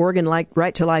caught on, Oregon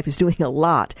Right to Life is doing a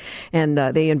lot, and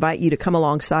they invite you to come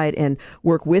alongside and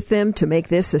work with them to make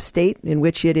this a state in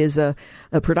which it is a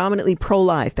predominantly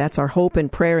pro-life. That's our hope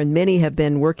and prayer, and many have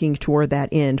been working toward that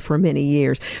end for many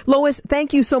years. Lois,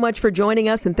 thank you so much for joining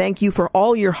us, and thank you for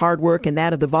all your hard work and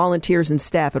that of the volunteers and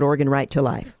staff at Oregon Right to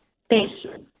Life. Thanks.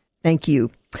 Thank you.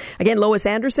 Again, Lois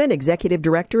Anderson, Executive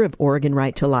Director of Oregon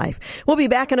Right to Life. We'll be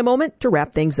back in a moment to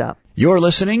wrap things up. You're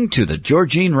listening to the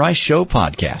Georgene Rice Show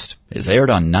podcast. It's aired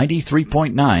on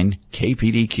 93.9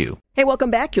 KPDQ. Hey,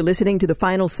 welcome back. You're listening to the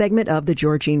final segment of the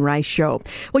Georgene Rice Show.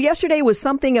 Well, yesterday was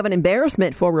something of an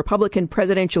embarrassment for Republican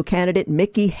presidential candidate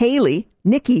Nikki Haley,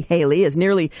 as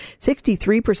nearly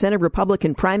 63% of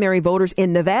Republican primary voters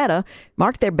in Nevada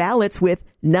marked their ballots with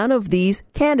none of these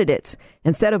candidates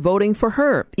instead of voting for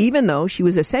her, even though she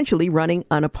was essentially running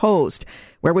unopposed.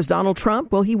 Where was Donald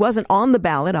Trump? Well, he wasn't on the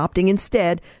ballot, opting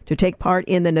instead to take part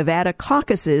in the Nevada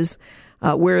caucuses,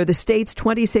 where the state's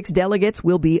 26 delegates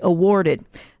will be awarded.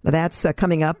 Now, that's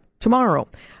coming up tomorrow.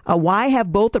 Why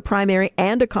have both a primary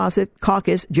and a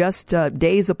caucus just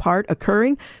days apart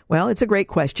occurring? Well, it's a great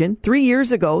question. 3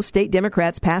 years ago, state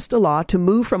Democrats passed a law to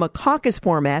move from a caucus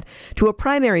format to a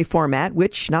primary format,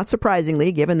 which, not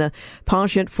surprisingly, given the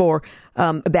penchant for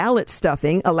ballot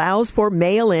stuffing, allows for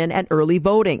mail-in and early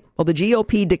voting. Well, the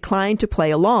GOP declined to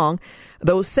play along,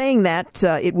 though saying that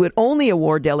it would only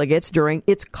award delegates during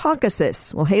its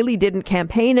caucuses. Well, Haley didn't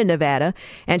campaign in Nevada,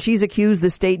 and she's accused the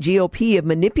state GOP of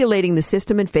manipulating the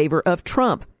system in favor of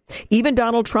Trump. Even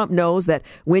Donald Trump knows that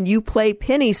when you play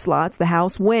penny slots, the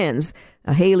House wins.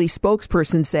 a Haley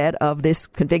spokesperson said of this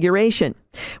configuration.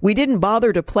 We didn't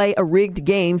bother to play a rigged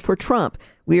game for Trump.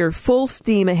 We are full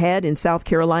steam ahead in South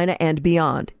Carolina and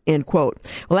beyond, end quote.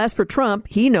 Well, as for Trump,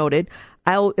 he noted,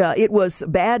 it was a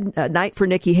bad night for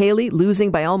Nikki Haley,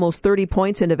 losing by almost 30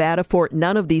 points in Nevada for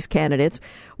none of these candidates.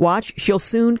 Watch, she'll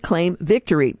soon claim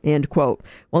victory, end quote.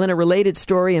 Well, in a related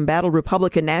story, embattled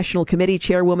Republican National Committee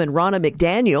Chairwoman Ronna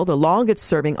McDaniel, the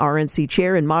longest-serving RNC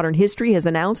chair in modern history, has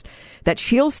announced that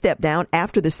she'll step down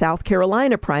after the South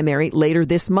Carolina primary later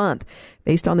this month.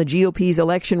 Based on the GOP's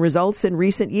election results in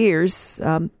recent years,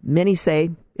 many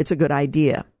say it's a good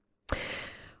idea.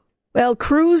 Well,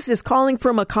 Cruz is calling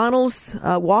for McConnell's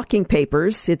walking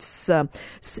papers. It's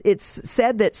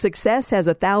said that success has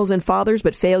 1,000 fathers,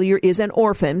 but failure is an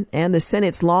orphan, and the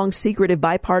Senate's long secretive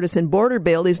bipartisan border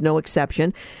bill is no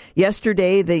exception.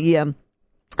 Yesterday,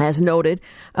 as noted,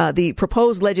 the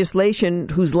proposed legislation,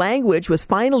 whose language was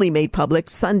finally made public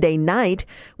Sunday night,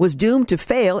 was doomed to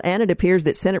fail, and it appears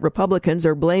that Senate Republicans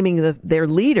are blaming their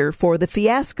leader for the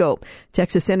fiasco.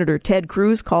 Texas Senator Ted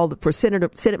Cruz called for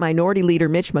Senate Minority Leader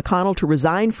Mitch McConnell to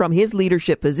resign from his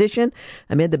leadership position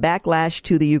amid the backlash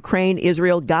to the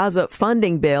Ukraine-Israel-Gaza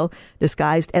funding bill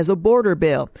disguised as a border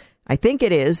bill. I think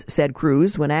it is, said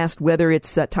Cruz, when asked whether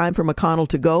it's time for McConnell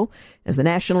to go. As the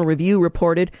National Review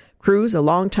reported, Cruz, a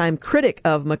longtime critic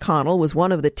of McConnell, was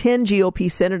one of the 10 GOP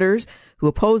senators who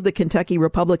opposed the Kentucky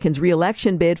Republicans'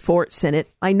 re-election bid for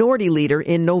Senate Minority Leader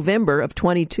in November of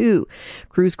 22.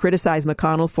 Cruz criticized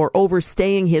McConnell for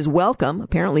overstaying his welcome.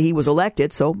 Apparently he was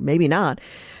elected, so maybe not.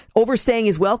 Overstaying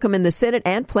his welcome in the Senate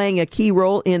and playing a key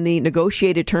role in the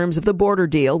negotiated terms of the border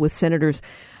deal with Senators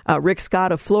Rick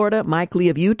Scott of Florida, Mike Lee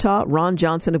of Utah, Ron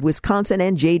Johnson of Wisconsin,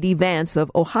 and J.D. Vance of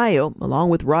Ohio, along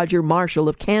with Roger Marshall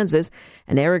of Kansas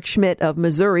and Eric Schmidt of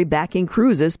Missouri backing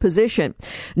Cruz's position.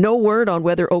 No word on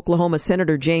whether Oklahoma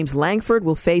Senator James Langford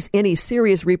will face any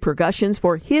serious repercussions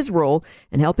for his role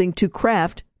in helping to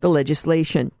craft the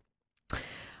legislation.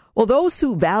 Well, those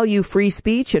who value free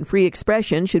speech and free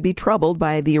expression should be troubled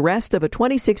by the arrest of a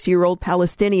 26-year-old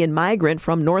Palestinian migrant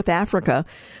from North Africa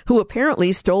who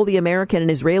apparently stole the American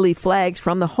and Israeli flags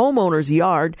from the homeowner's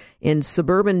yard in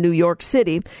suburban New York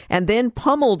City and then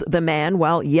pummeled the man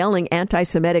while yelling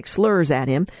anti-Semitic slurs at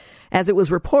him. As it was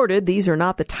reported, these are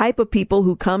not the type of people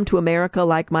who come to America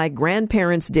like my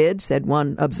grandparents did, said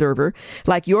one observer,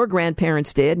 like your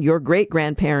grandparents did, your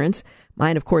great-grandparents.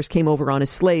 Mine, of course, came over on a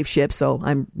slave ship, so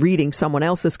I'm reading someone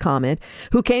else's comment,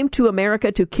 who came to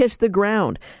America to kiss the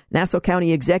ground. Nassau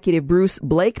County Executive Bruce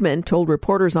Blakeman told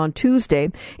reporters on Tuesday,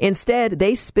 instead,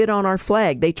 they spit on our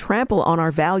flag, they trample on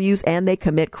our values, and they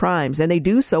commit crimes, and they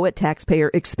do so at taxpayer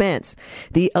expense.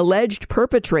 The alleged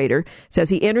perpetrator says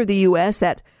he entered the U.S.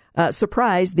 at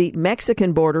surprised the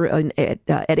Mexican border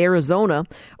at Arizona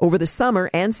over the summer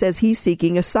and says he's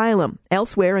seeking asylum.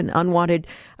 Elsewhere in unwanted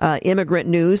immigrant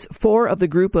news, 4 of the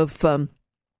group of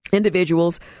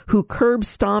individuals who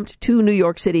curb-stomped 2 New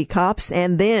York City cops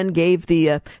and then gave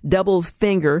the middle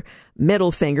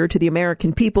finger to the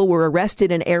American people were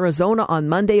arrested in Arizona on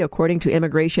Monday, according to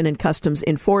Immigration and Customs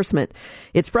Enforcement.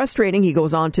 It's frustrating, he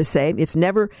goes on to say.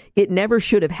 It never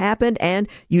should have happened, and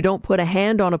you don't put a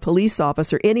hand on a police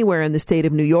officer anywhere in the state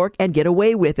of New York and get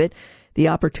away with it. The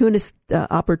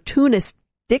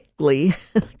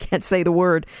opportunistically, can't say the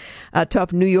word,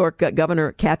 tough New York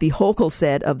Governor Kathy Hochul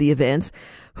said of the events,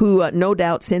 who no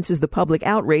doubt senses the public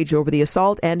outrage over the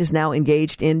assault and is now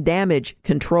engaged in damage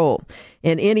control.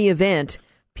 In any event,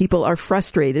 people are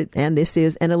frustrated, and this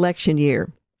is an election year.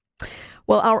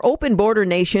 Well, our open border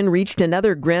nation reached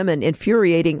another grim and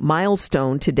infuriating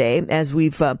milestone today as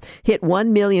we've hit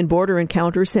 1 million border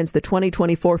encounters since the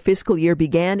 2024 fiscal year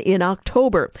began in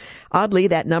October. Oddly,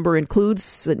 that number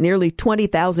includes nearly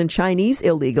 20,000 Chinese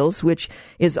illegals, which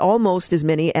is almost as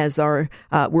many as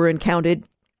were encountered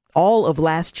all of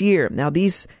last year. Now,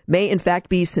 these may in fact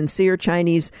be sincere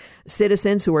Chinese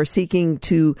citizens who are seeking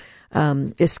to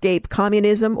escape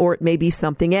communism, or it may be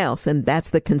something else, and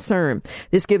that's the concern.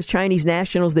 This gives Chinese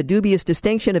nationals the dubious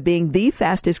distinction of being the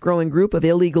fastest growing group of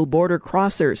illegal border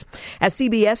crossers. As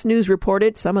CBS News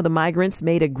reported, some of the migrants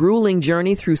made a grueling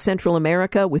journey through Central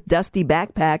America with dusty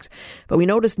backpacks, but we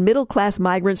noticed middle-class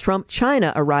migrants from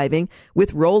China arriving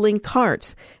with rolling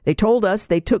carts. They told us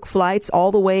they took flights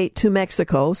all the way to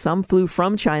Mexico. Some flew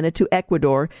from China to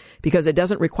Ecuador because it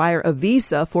doesn't require a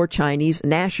visa for Chinese Chinese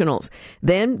nationals.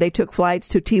 Then they took flights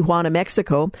to Tijuana,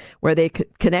 Mexico, where they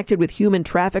connected with human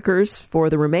traffickers for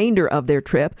the remainder of their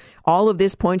trip. All of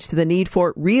this points to the need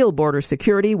for real border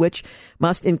security, which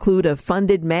must include a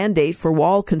funded mandate for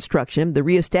wall construction, the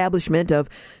reestablishment of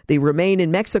the Remain in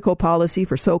Mexico policy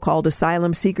for so-called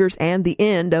asylum seekers, and the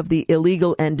end of the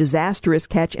illegal and disastrous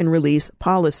catch and release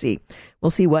policy.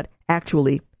 We'll see what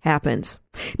actually happens.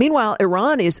 Meanwhile,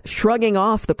 Iran is shrugging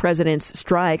off the president's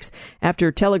strikes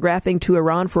after telegraphing to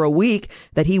Iran for a week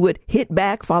that he would hit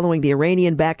back following the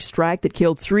Iranian-backed strike that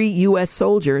killed 3 U.S.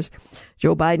 soldiers.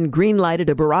 Joe Biden greenlighted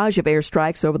a barrage of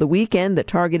airstrikes over the weekend that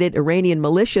targeted Iranian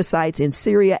militia sites in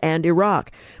Syria and Iraq.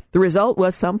 The result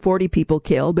was some 40 people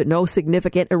killed, but no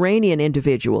significant Iranian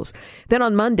individuals. Then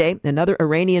on Monday, another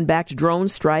Iranian-backed drone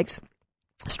strike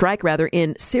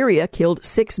in Syria killed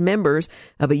 6 members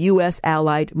of a U.S.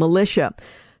 allied militia.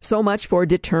 So much for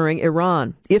deterring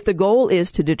Iran. If the goal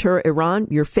is to deter Iran,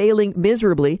 you're failing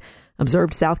miserably,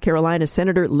 observed South Carolina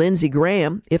Senator Lindsey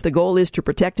Graham. If the goal is to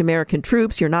protect American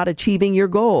troops, you're not achieving your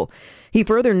goal. He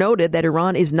further noted that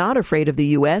Iran is not afraid of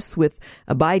the U.S. with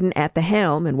Biden at the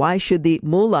helm, and why should the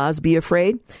mullahs be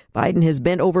afraid? Biden has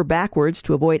bent over backwards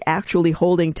to avoid actually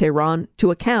holding Tehran to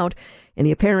account in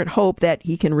the apparent hope that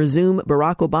he can resume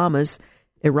Barack Obama's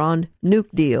Iran nuke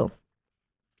deal.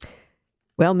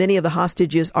 Well, many of the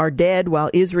hostages are dead, while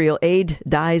Israel aid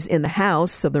dies in the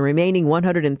house. Of the remaining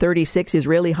 136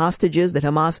 Israeli hostages that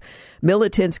Hamas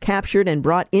militants captured and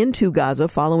brought into Gaza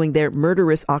following their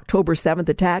murderous October 7th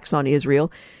attacks on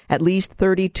Israel, at least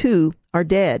 32 are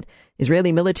dead.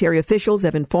 Israeli military officials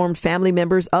have informed family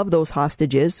members of those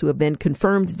hostages who have been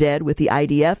confirmed dead with the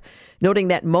IDF, noting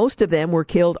that most of them were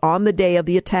killed on the day of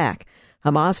the attack.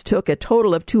 Hamas took a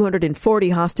total of 240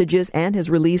 hostages and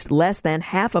has released less than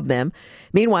half of them.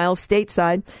 Meanwhile,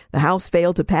 stateside, the House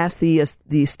failed to pass the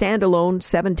standalone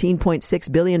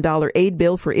 $17.6 billion aid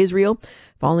bill for Israel,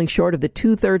 falling short of the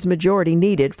 2/3 majority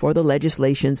needed for the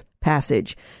legislation's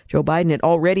passage. Joe Biden had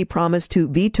already promised to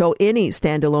veto any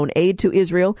standalone aid to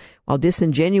Israel, while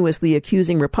disingenuously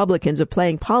accusing Republicans of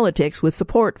playing politics with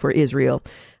support for Israel.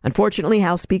 Unfortunately,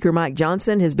 House Speaker Mike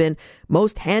Johnson has been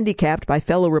most handicapped by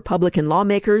fellow Republican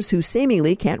lawmakers who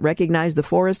seemingly can't recognize the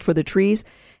forest for the trees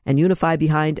and unify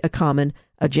behind a common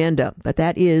agenda. But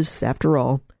that is, after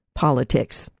all,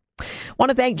 politics. Want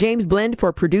to thank James Blend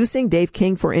for producing, Dave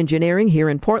King for engineering here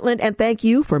in Portland, and thank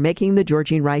you for making the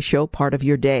Georgene Rice Show part of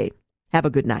your day. Have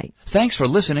a good night. Thanks for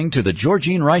listening to the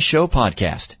Georgene Rice Show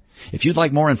podcast. If you'd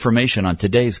like more information on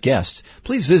today's guests,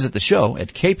 please visit the show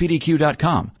at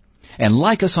kpdq.com and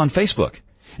like us on Facebook.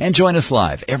 And join us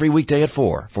live every weekday at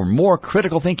 4 for more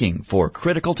critical thinking for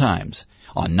critical times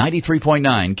on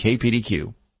 93.9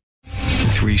 KPDQ.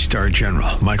 3-star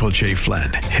General Michael J.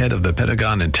 Flynn, head of the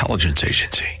Pentagon Intelligence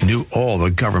Agency, knew all the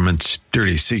government's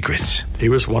dirty secrets. He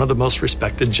was one of the most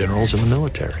respected generals in the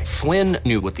military. Flynn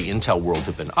knew what the intel world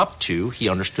had been up to. He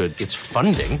understood its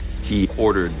funding. He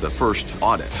ordered the first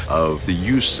audit of the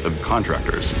use of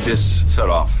contractors. This set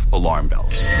off alarm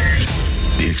bells.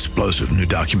 The explosive new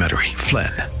documentary,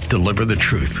 Flynn, Deliver the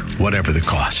Truth, Whatever the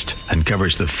Cost,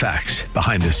 uncovers the facts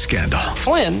behind this scandal.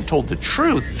 Flynn told the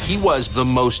truth. He was the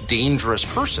most dangerous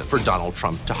person for Donald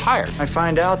Trump to hire. I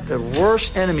find out the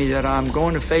worst enemy that I'm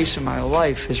going to face in my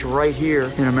life is right here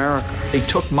in America. They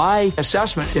took my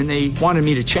assessment and they wanted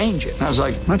me to change it. And I was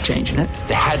like, I'm not changing it.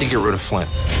 They had to get rid of Flynn.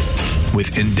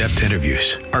 With in-depth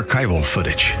interviews, archival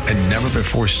footage, and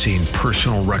never-before-seen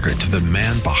personal records of the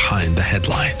man behind the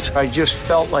headlines. I just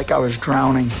felt like I was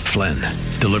drowning. Flynn,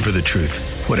 Deliver the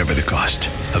Truth, Whatever the Cost.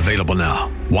 Available now.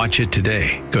 Watch it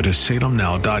today. Go to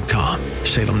salemnow.com.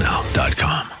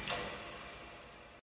 salemnow.com.